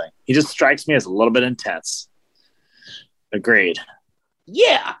something. He just strikes me as a little bit intense. Agreed.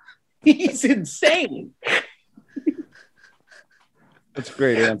 Yeah, he's insane. That's a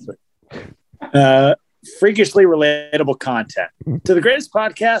great answer. Freakishly relatable content to the greatest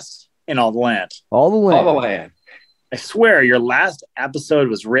podcast in all the land. All the land. All the land. I swear your last episode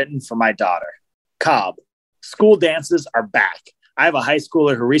was written for my daughter. Cobb, school dances are back. I have a high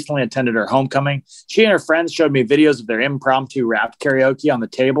schooler who recently attended her homecoming. She and her friends showed me videos of their impromptu rap karaoke on the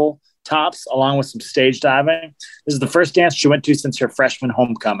table tops, along with some stage diving. This is the first dance she went to since her freshman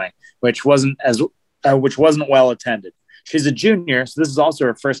homecoming, which wasn't well attended. She's a junior, so this is also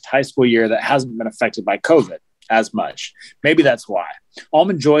her first high school year that hasn't been affected by COVID as much. Maybe that's why.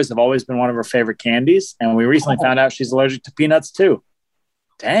 Almond Joys have always been one of her favorite candies, and we recently found out she's allergic to peanuts too.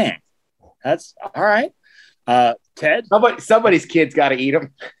 Dang. That's all right. Ted? Somebody's kid's got to eat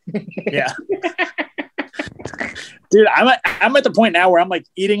them. Yeah. Dude, I'm at the point now where I'm like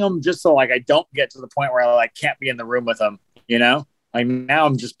eating them just so like I don't get to the point where I like can't be in the room with them, you know? Like now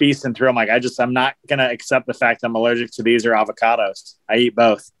I'm just beasting through them. Like I'm not going to accept the fact I'm allergic to these or avocados. I eat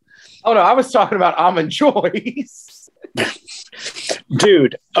both. Oh no, I was talking about Almond Joys.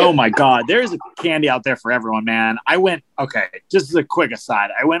 Dude, oh my God. There's a candy out there for everyone, man. Just as a quick aside,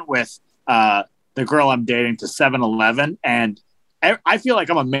 I went with the girl I'm dating to 7-Eleven, and I feel like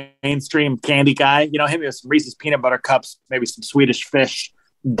I'm a mainstream candy guy. You know, hit me with some Reese's peanut butter cups, maybe some Swedish fish.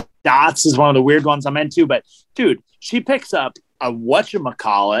 Dots is one of the weird ones I'm into, but dude, she picks up a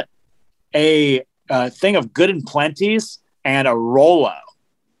whatchamacallit, a thing of Good and Plenty's, and a Rolo.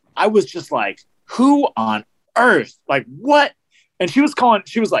 I was just like, who on earth? Like, what? And she was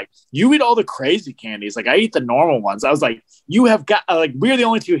like, you eat all the crazy candies. Like, I eat the normal ones. I was like, you have got, like, we're the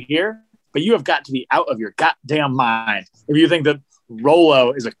only two here, but you have got to be out of your goddamn mind if you think that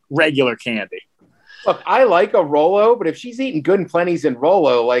Rolo is a regular candy. Look, I like a Rolo, but if she's eating Good and Plenty's in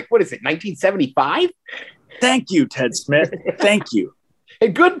Rolo, like, what is it, 1975? Thank you, Ted Smith. Thank you.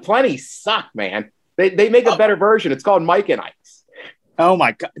 And Good and Plenty suck, man. They make a better version. It's called Mike and Ike's. Oh,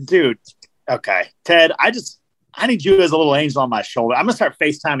 my God. Dude. Okay. Ted, I need you as a little angel on my shoulder. I'm going to start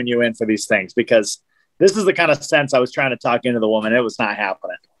FaceTiming you in for these things because this is the kind of sense I was trying to talk into the woman. It was not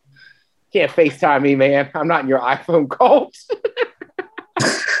happening. Can't FaceTime me, man. I'm not in your iPhone calls.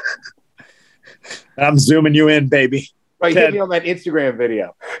 I'm zooming you in, baby. Right, hit me on that Instagram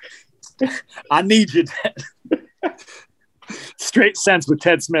video. I need you, Ted. Straight Sense with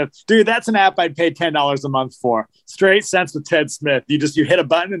Ted Smith. Dude, that's an app I'd pay $10 a month for. Straight Sense with Ted Smith. You hit a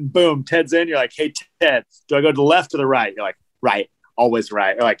button and boom, Ted's in. You're like, hey, Ted, do I go to the left or the right? You're like, right. Always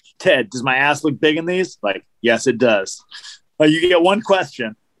right. You're like, Ted, does my ass look big in these? Like, yes, it does. You get one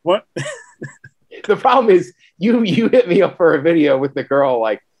question. What? The problem is you hit me up for a video with the girl,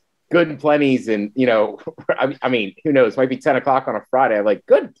 like, Good and Plenty's, and, I mean, who knows? Might be 10 o'clock on a Friday. I'm like,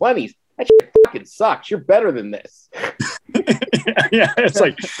 Good and Plenty's? That shit fucking sucks. You're better than this. Yeah, it's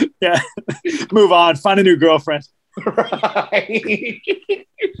like, yeah, move on. Find a new girlfriend. Right.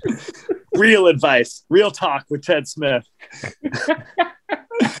 Real advice. Real talk with Ted Smith.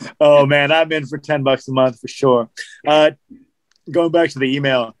 Oh, man, I'm in for $10 a month for sure. Going back to the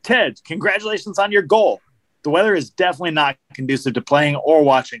email. Ted, congratulations on your goal. The weather is definitely not conducive to playing or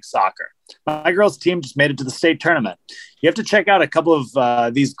watching soccer. My girls' team just made it to the state tournament. You have to check out a couple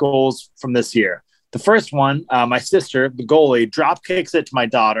of these goals from this year. The first one, my sister, the goalie, drop kicks it to my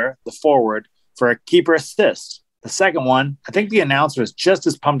daughter, the forward, for a keeper assist. The second one, I think the announcer is just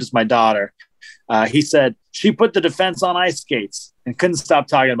as pumped as my daughter. He said she put the defense on ice skates and couldn't stop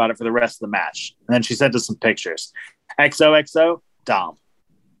talking about it for the rest of the match. And then she sent us some pictures. XOXO, Dom.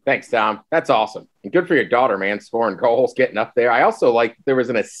 Thanks, Tom. That's awesome. And good for your daughter, man, scoring goals, getting up there. I also like there was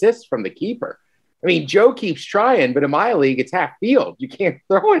an assist from the keeper. I mean, Joe keeps trying, but in my league, it's half field. You can't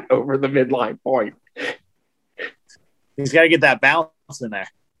throw it over the midline point. He's got to get that bounce in there.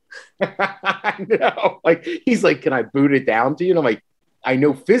 I know. Like, he's like, can I boot it down to you? And I'm like, I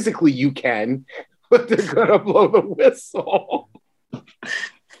know physically you can, but they're going to blow the whistle.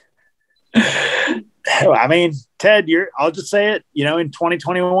 I mean, Ted, I'll just say it, in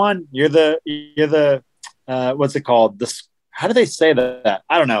 2021, you're the what's it called? How do they say that?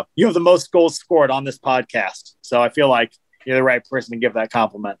 I don't know. You have the most goals scored on this podcast. So I feel like you're the right person to give that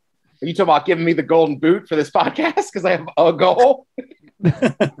compliment. Are you talking about giving me the golden boot for this podcast? Because I have a goal.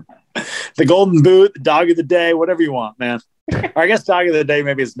 The golden boot, the dog of the day, whatever you want, man. Or I guess dog of the day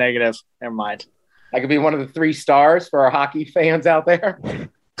maybe is negative. Never mind. I could be one of the 3 stars for our hockey fans out there.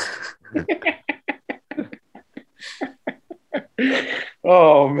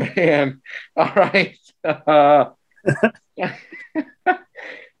 Oh, man. All right.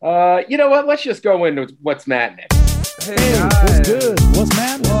 You know what? Let's just go into what's maddening. Hey, what's good? What's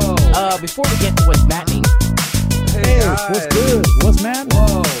maddening? Before we get to what's maddening, Hey, what's good? What's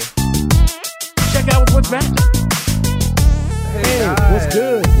maddening? check out what's maddening. Hey, what's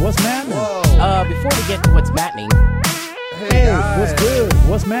good? What's maddening? Before we get to what's maddening, Hey, what's good?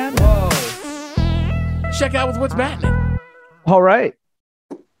 What's maddening? check out what's maddening. All right.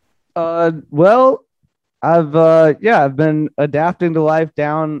 Well, I've been adapting to life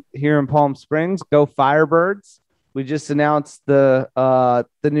down here in Palm Springs. Go Firebirds. We just announced the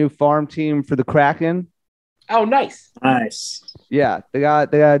new farm team for the Kraken. Oh, nice. Nice. Yeah, they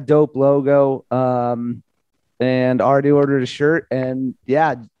got a dope logo. And already ordered a shirt, and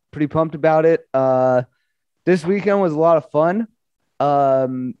yeah, pretty pumped about it. This weekend was a lot of fun.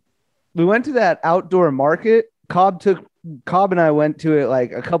 We went to that outdoor market. Cobb and I went to it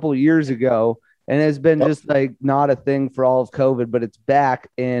like a couple of years ago, and it's been just like not a thing for all of COVID, but it's back,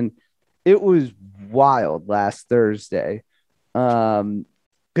 and it was wild last Thursday. Because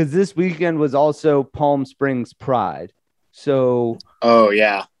this weekend was also Palm Springs Pride. So Oh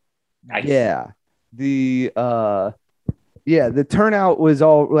yeah. Nice. yeah, the turnout was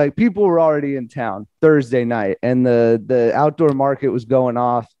all like people were already in town Thursday night, and the outdoor market was going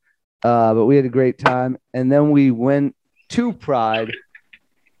off. But we had a great time, and then we went to Pride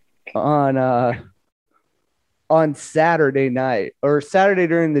on Saturday night or Saturday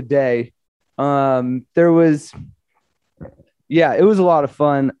during the day. It was a lot of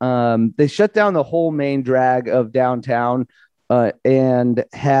fun. They shut down the whole main drag of downtown and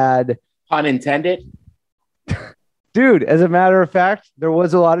had Pun intended. dude, as a matter of fact, there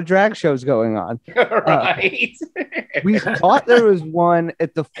was a lot of drag shows going on. Right. We thought there was one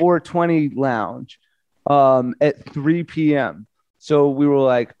at the 420 lounge at 3 p.m. So we were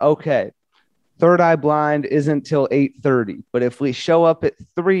like, okay. Third Eye Blind isn't till 8:30. But if we show up at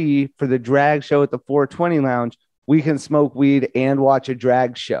 3 for the drag show at the 420 Lounge, we can smoke weed and watch a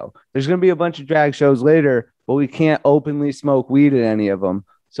drag show. There's going to be a bunch of drag shows later, but we can't openly smoke weed at any of them.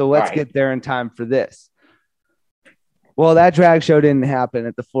 So let's get there in time for this. Well, that drag show didn't happen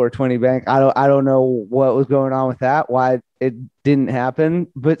at the 420 Bank. I don't know what was going on with that, why it didn't happen.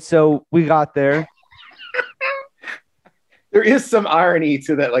 But so we got there. There is some irony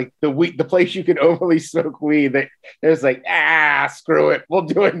to that, like the place you can overly smoke weed. That there's like, screw it, we'll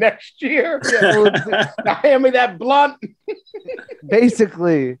do it next year. Yeah, now hand me that blunt.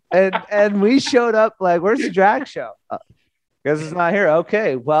 Basically, and we showed up like, where's the drag show? Guess it's not here.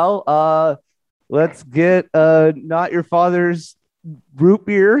 Okay, well, let's get Not Your Father's root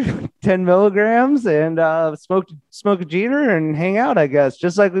beer, 10 milligrams, and smoke a jeter and hang out, I guess,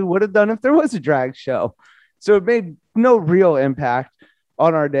 just like we would have done if there was a drag show. So it made no real impact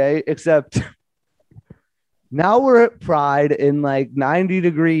on our day, except now we're at Pride in like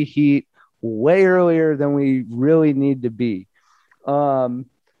 90-degree heat, way earlier than we really need to be.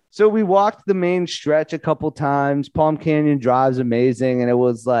 So we walked the main stretch a couple times. Palm Canyon Drive's amazing, and it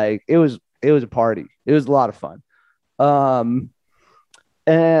was a party. It was a lot of fun.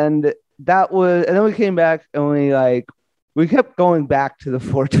 And then we came back and we kept going back to the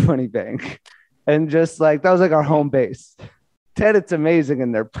 420 Bank. And just like, that was like our home base. Ted, it's amazing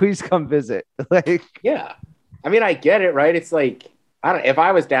in there. Please come visit. Yeah. I mean, I get it, right? It's like, if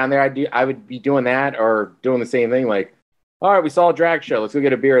I was down there, I would be doing that or doing the same thing. Like, all right, we saw a drag show. Let's go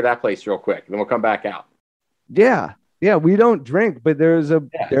get a beer at that place real quick. Then we'll come back out. Yeah. Yeah. We don't drink, but there's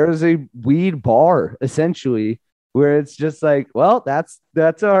a weed bar essentially where it's just like, well, that's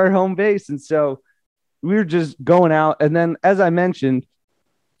our home base. And so we were just going out. And then, as I mentioned,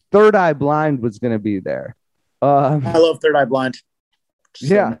 Third Eye Blind was going to be there. I love Third Eye Blind.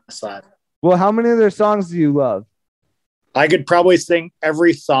 Yeah. Well, how many of their songs do you love? I could probably sing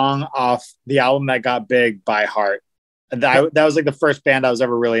every song off the album that got big by heart. That was like the first band I was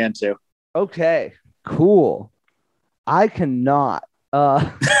ever really into. Okay, cool. I cannot.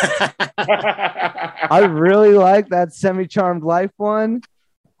 I really like that Semi-Charmed Life one.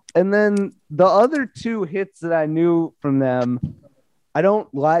 And then the other two hits that I knew from them, I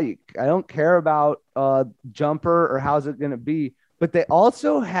don't care about Jumper or How's It Gonna Be, but they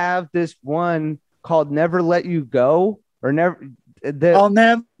also have this one called Never Let You Go or I'll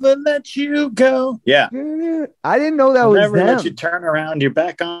never let you go. Yeah. I didn't know that was never them. Let you turn around your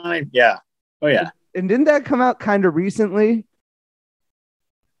back on it. Yeah. Oh yeah. And didn't that come out kind of recently?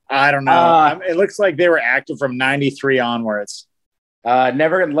 I don't know. It looks like they were active from 93 onwards.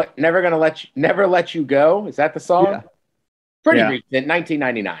 Never let you go. Is that the song? Yeah. Pretty recent,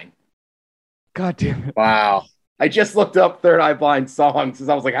 1999. God damn it. Wow. I just looked up Third Eye Blind songs because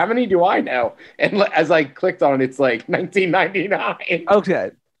I was like, how many do I know? And as I clicked on it, it's like 1999.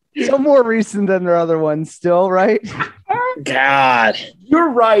 Okay. So more recent than their other ones still, right? God. You're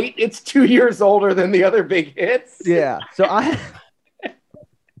right. It's 2 years older than the other big hits. Yeah. So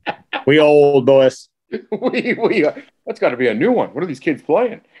we old boys. That's got to be a new one. What are these kids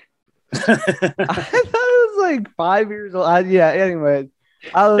playing? I thought it was like 5 years old. Anyway.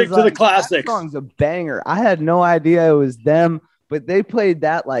 I was Stick to the classics. That song's a banger. I had no idea it was them, but they played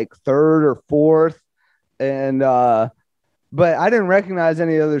that like third or fourth. And but I didn't recognize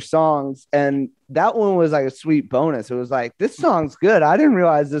any other songs. And that one was like a sweet bonus. It was like, this song's good. I didn't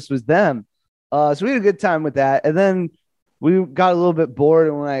realize this was them. So we had a good time with that. And then we got a little bit bored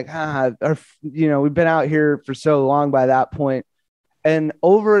and we're like, we've been out here for so long by that point. And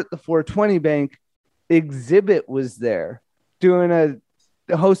over at the 420 Bank, Exhibit was there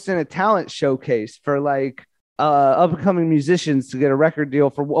hosting a talent showcase for like upcoming musicians to get a record deal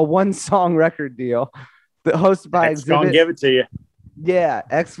for a 1-song record deal that hosted by X Exhibit. gonna give it to you. Yeah,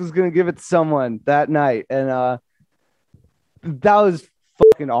 X was gonna give it to someone that night, and that was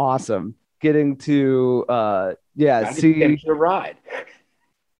fucking awesome. Getting to I see pimped your ride.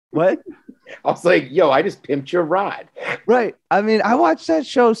 What? I was like, yo, I just pimped your ride. Right. I mean, I watched that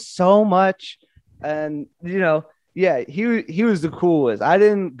show so much, and yeah, he was the coolest. I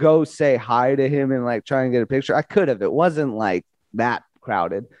didn't go say hi to him and like try and get a picture. I could have. It wasn't like that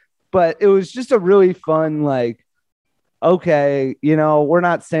crowded, but it was just a really fun, like, okay, we're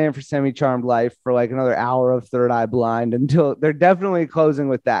not staying for Semi-Charmed Life for like another hour of Third Eye Blind until they're definitely closing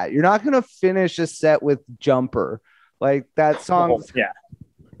with that. You're not going to finish a set with Jumper. Like that song. Yeah.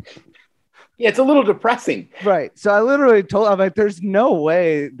 Yeah, it's a little depressing. Right. So I literally I'm like, there's no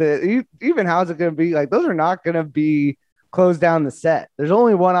way that even How's It Gonna Be? Like, those are not going to be closed down the set. There's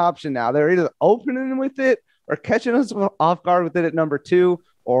only one option now. They're either opening with it or catching us off guard with it at number 2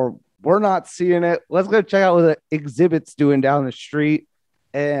 or we're not seeing it. Let's go check out what the exhibit's doing down the street.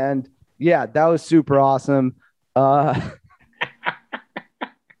 And yeah, that was super awesome.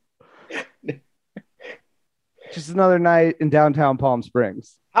 Just another night in downtown Palm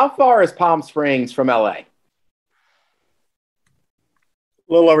Springs. How far is Palm Springs from LA? A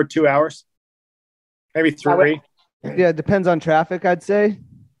little over 2 hours, maybe 3. Yeah, it depends on traffic, I'd say.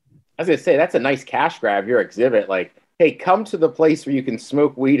 I was going to say, that's a nice cash grab, your exhibit. Like, hey, come to the place where you can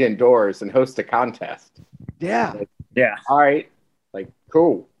smoke weed indoors and host a contest. Yeah. Yeah. All right. Like,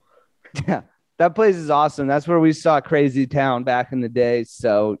 cool. Yeah. That place is awesome. That's where we saw Crazy Town back in the day.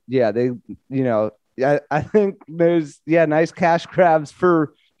 So, yeah, I think there's, nice cash grabs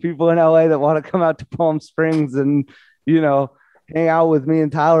for people in LA that want to come out to Palm Springs and, hang out with me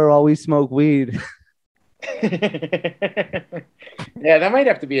and Tyler while we smoke weed. Yeah, that might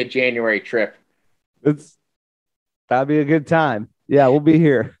have to be a January trip. That'd be a good time. Yeah, we'll be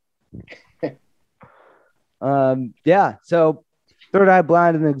here. So Third Eye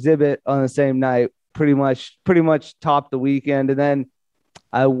Blind and exhibit on the same night pretty much topped the weekend. And then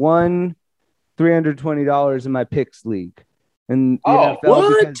I won $320 in my picks league. And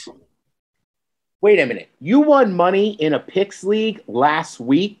what? Wait a minute. You won money in a picks league last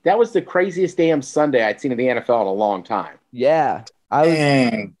week? That was the craziest damn Sunday I'd seen in the NFL in a long time. Yeah.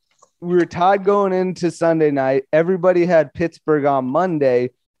 We were tied going into Sunday night. Everybody had Pittsburgh on Monday.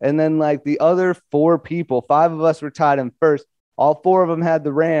 And then like the other 4 people, 5 of us were tied in first. All 4 of them had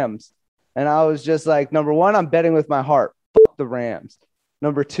the Rams. And I was just like, number 1, I'm betting with my heart. Fuck the Rams.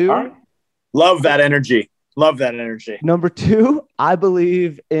 Number 2. Right. Love that energy. Number 2, I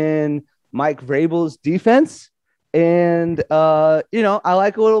believe in Mike Vrabel's defense. And, I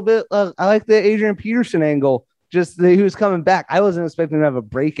like a little bit. I like the Adrian Peterson angle. Just that he was coming back. I wasn't expecting to have a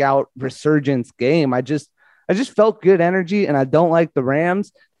breakout resurgence game. I just felt good energy, and I don't like the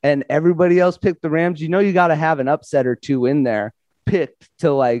Rams. And everybody else picked the Rams. You got to have an upset or 2 in there picked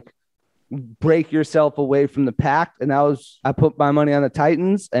to like break yourself away from the pack. And I put my money on the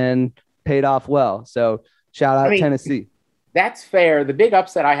Titans and paid off well. So shout out Tennessee. That's fair. The big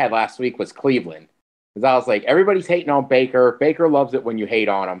upset I had last week was Cleveland. Because I was like, everybody's hating on Baker. Baker loves it when you hate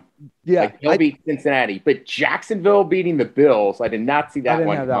on him. Yeah. Like, he'll beat Cincinnati. But Jacksonville beating the Bills, I did not see that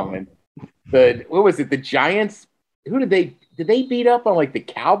one coming. What was it? The Giants? Who did they beat up on, like the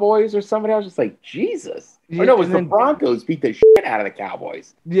Cowboys or somebody? I was just like, Jesus. Yeah, no, it was the Broncos beat the shit out of the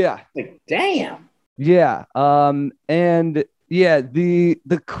Cowboys. Yeah. Like, damn. Yeah.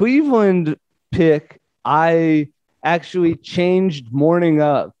 The Cleveland pick, I actually changed morning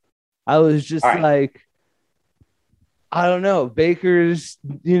of. I was just like, I don't know. Baker's,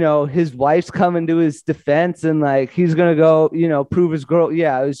 his wife's coming to his defense and like he's gonna go, prove his girl.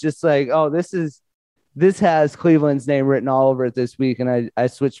 Yeah, I was just like, oh, this has Cleveland's name written all over it this week, and I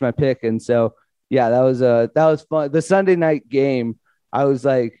switched my pick, and so yeah, that was fun. The Sunday night game, I was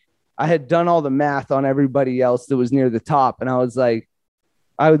like, I had done all the math on everybody else that was near the top, and I was like,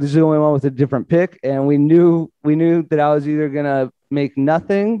 I was the only one with a different pick, and we knew that I was either gonna make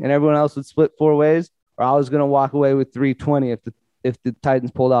nothing and everyone else would split 4 ways, or I was gonna walk away with 320 if the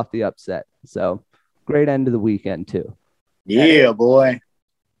Titans pulled off the upset. So great end of the weekend too. Yeah, boy.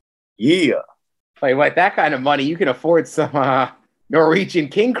 Yeah. Like, what, that kind of money, you can afford some Norwegian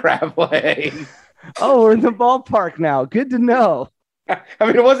king crab legs. Oh, we're in the ballpark now. Good to know. I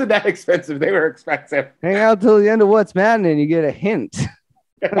mean, it wasn't that expensive. They were expensive. Hang out till the end of What's Madden and you get a hint.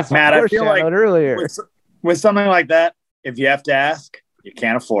 Matt, I feel like earlier. With something like that, if you have to ask, you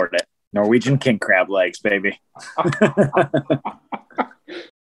can't afford it. Norwegian king crab legs, baby.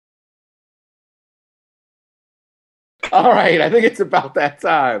 All right, I think it's about that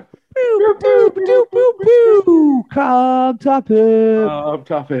time. Cobb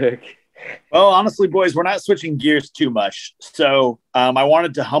topic. Well, honestly, boys, we're not switching gears too much. So I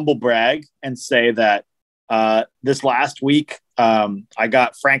wanted to humble brag and say that this last week, I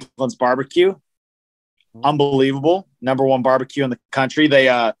got Franklin's Barbecue. Unbelievable. #1 barbecue in the country.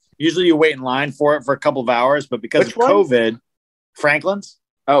 They usually you wait in line for it for a couple of hours, but because of COVID, Franklin's.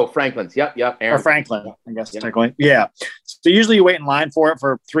 Oh, Franklin's. Yep. Or Franklin, I guess, technically. Yeah. So usually you wait in line for it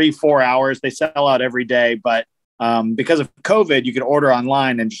for 3-4 hours. They sell out every day, but because of COVID, you can order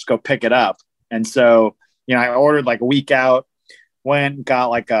online and just go pick it up. And so, I ordered like a week out, went, got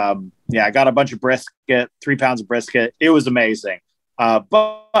like, I got a bunch of brisket, 3 pounds of brisket. It was amazing.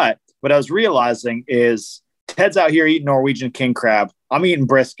 But what I was realizing is Ted's out here eating Norwegian king crab. I'm eating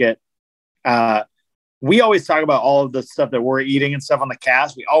brisket. We always talk about all of the stuff that we're eating and stuff on the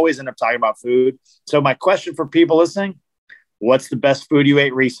cast. We always end up talking about food. So my question for people listening, what's the best food you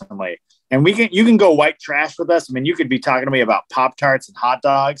ate recently? And you can go white trash with us. I mean, you could be talking to me about Pop-Tarts and hot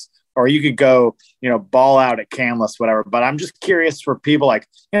dogs, or you could go, ball out at Canlis, whatever. But I'm just curious for people like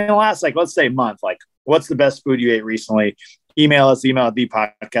in the last, like, let's say month, like what's the best food you ate recently? Email us, email at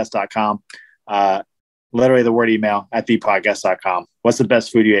thepodcast.com. Literally the word email at thepodcast.com. What's the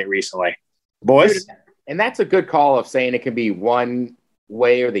best food you ate recently? Boys? And that's a good call of saying it can be one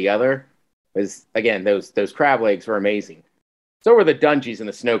way or the other. Because, again, those crab legs were amazing. So were the Dungies and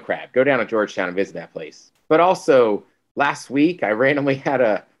the snow crab. Go down to Georgetown and visit that place. But also, last week, I randomly had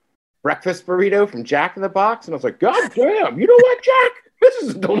a breakfast burrito from Jack in the Box. And I was like, God damn, you know what, Jack? This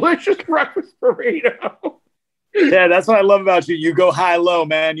is a delicious breakfast burrito. Yeah, that's what I love about you. You go high-low,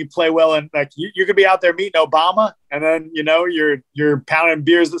 man. You play well. And like you could be out there meeting Obama. And then, you're pounding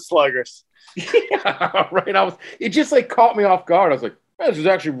beers at Sluggers. Yeah, right. It just like caught me off guard. I was like, this is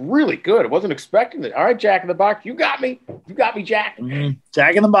actually really good. I wasn't expecting it. All right, Jack in the Box, you got me. You got me, Jack. Mm-hmm.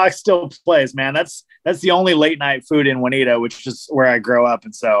 Jack in the Box still plays, man. That's the only late night food in Juanita, which is where I grew up,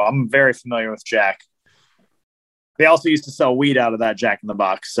 and so I'm very familiar with Jack. They also used to sell weed out of that Jack in the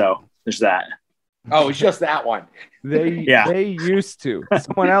Box, so there's that. Oh, it's just that one. They used to.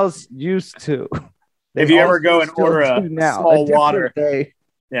 Someone else used to. If you ever go and order a small water,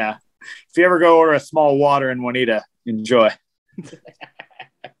 yeah. If you ever go order a small water in Juanita, enjoy.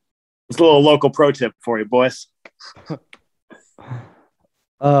 It's a little local pro tip for you, boys.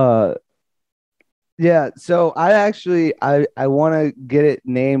 Yeah, so I want to get it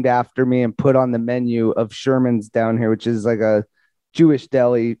named after me and put on the menu of Sherman's down here, which is like a Jewish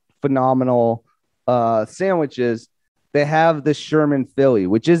deli, phenomenal sandwiches. They have the Sherman Philly,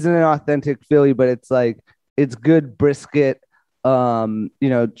 which isn't an authentic Philly, but it's good brisket,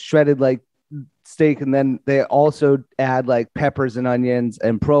 shredded like steak, and then they also add like peppers and onions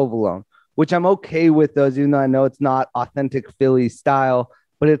and provolone, which I'm okay with those, even though I know it's not authentic Philly style,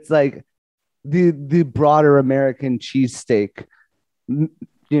 but it's like the broader American cheesesteak,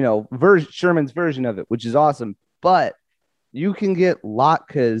 Sherman's version of it, which is awesome. But you can get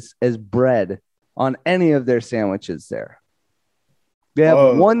latkes as bread on any of their sandwiches there. They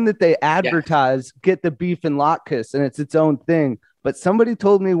have one that they advertise, get the beef and latkes, and it's its own thing. But somebody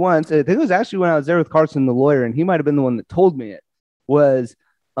told me once, I think it was actually when I was there with Carson, the lawyer, and he might have been the one that told me it, was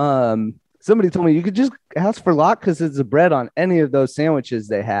somebody told me you could just ask for latkes as a bread on any of those sandwiches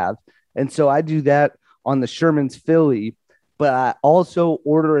they have. And so I do that on the Sherman's Philly, but I also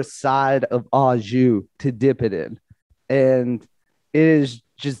order a side of au jus to dip it in. And it is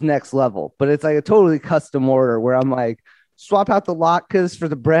just next level. But it's like a totally custom order where I'm like, swap out the latkes for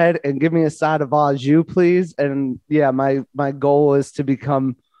the bread and give me a side of au jus, please. And yeah, my goal is to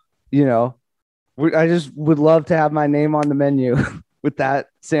become, I just would love to have my name on the menu with that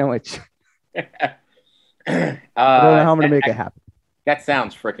sandwich. I don't know how I'm going to make it happen. That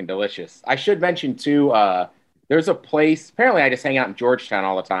sounds freaking delicious. I should mention too, there's a place, apparently I just hang out in Georgetown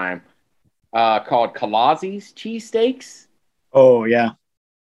all the time, called Kalazzi's Cheesesteaks. Oh, yeah.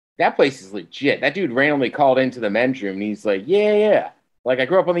 That place is legit. That dude randomly called into the men's room and he's like, yeah. Like, I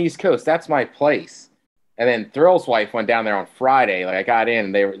grew up on the East Coast. That's my place. And then Thrill's wife went down there on Friday. Like, I got in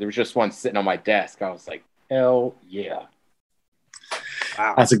and there was just one sitting on my desk. I was like, hell yeah.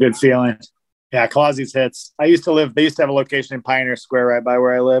 Wow. That's a good feeling. Yeah, Kalazzi's hits. They used to have a location in Pioneer Square right by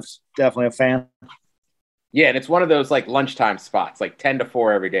where I lived. Definitely a fan. Yeah, and it's one of those like lunchtime spots, like 10 to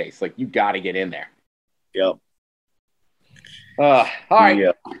 4 every day. So like you got to get in there. Yep. All right.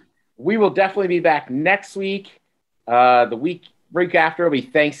 Yep. We will definitely be back next week. The week after will be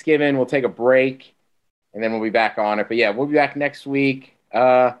Thanksgiving. We'll take a break and then we'll be back on it. But yeah, we'll be back next week.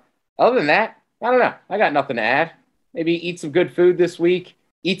 Other than that, I don't know. I got nothing to add. Maybe eat some good food this week.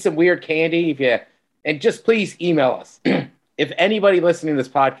 Eat some weird candy and just please email us. If anybody listening to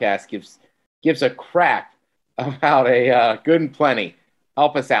this podcast gives a crap about a Good and Plenty,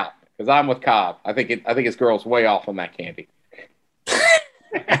 help us out because I'm with Cobb. I think his girl's way off on that candy.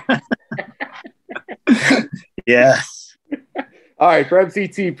 Yes. All right, for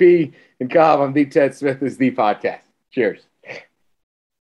MCTP and Cobb, I'm Deep Ted Smith. This is the podcast. Cheers.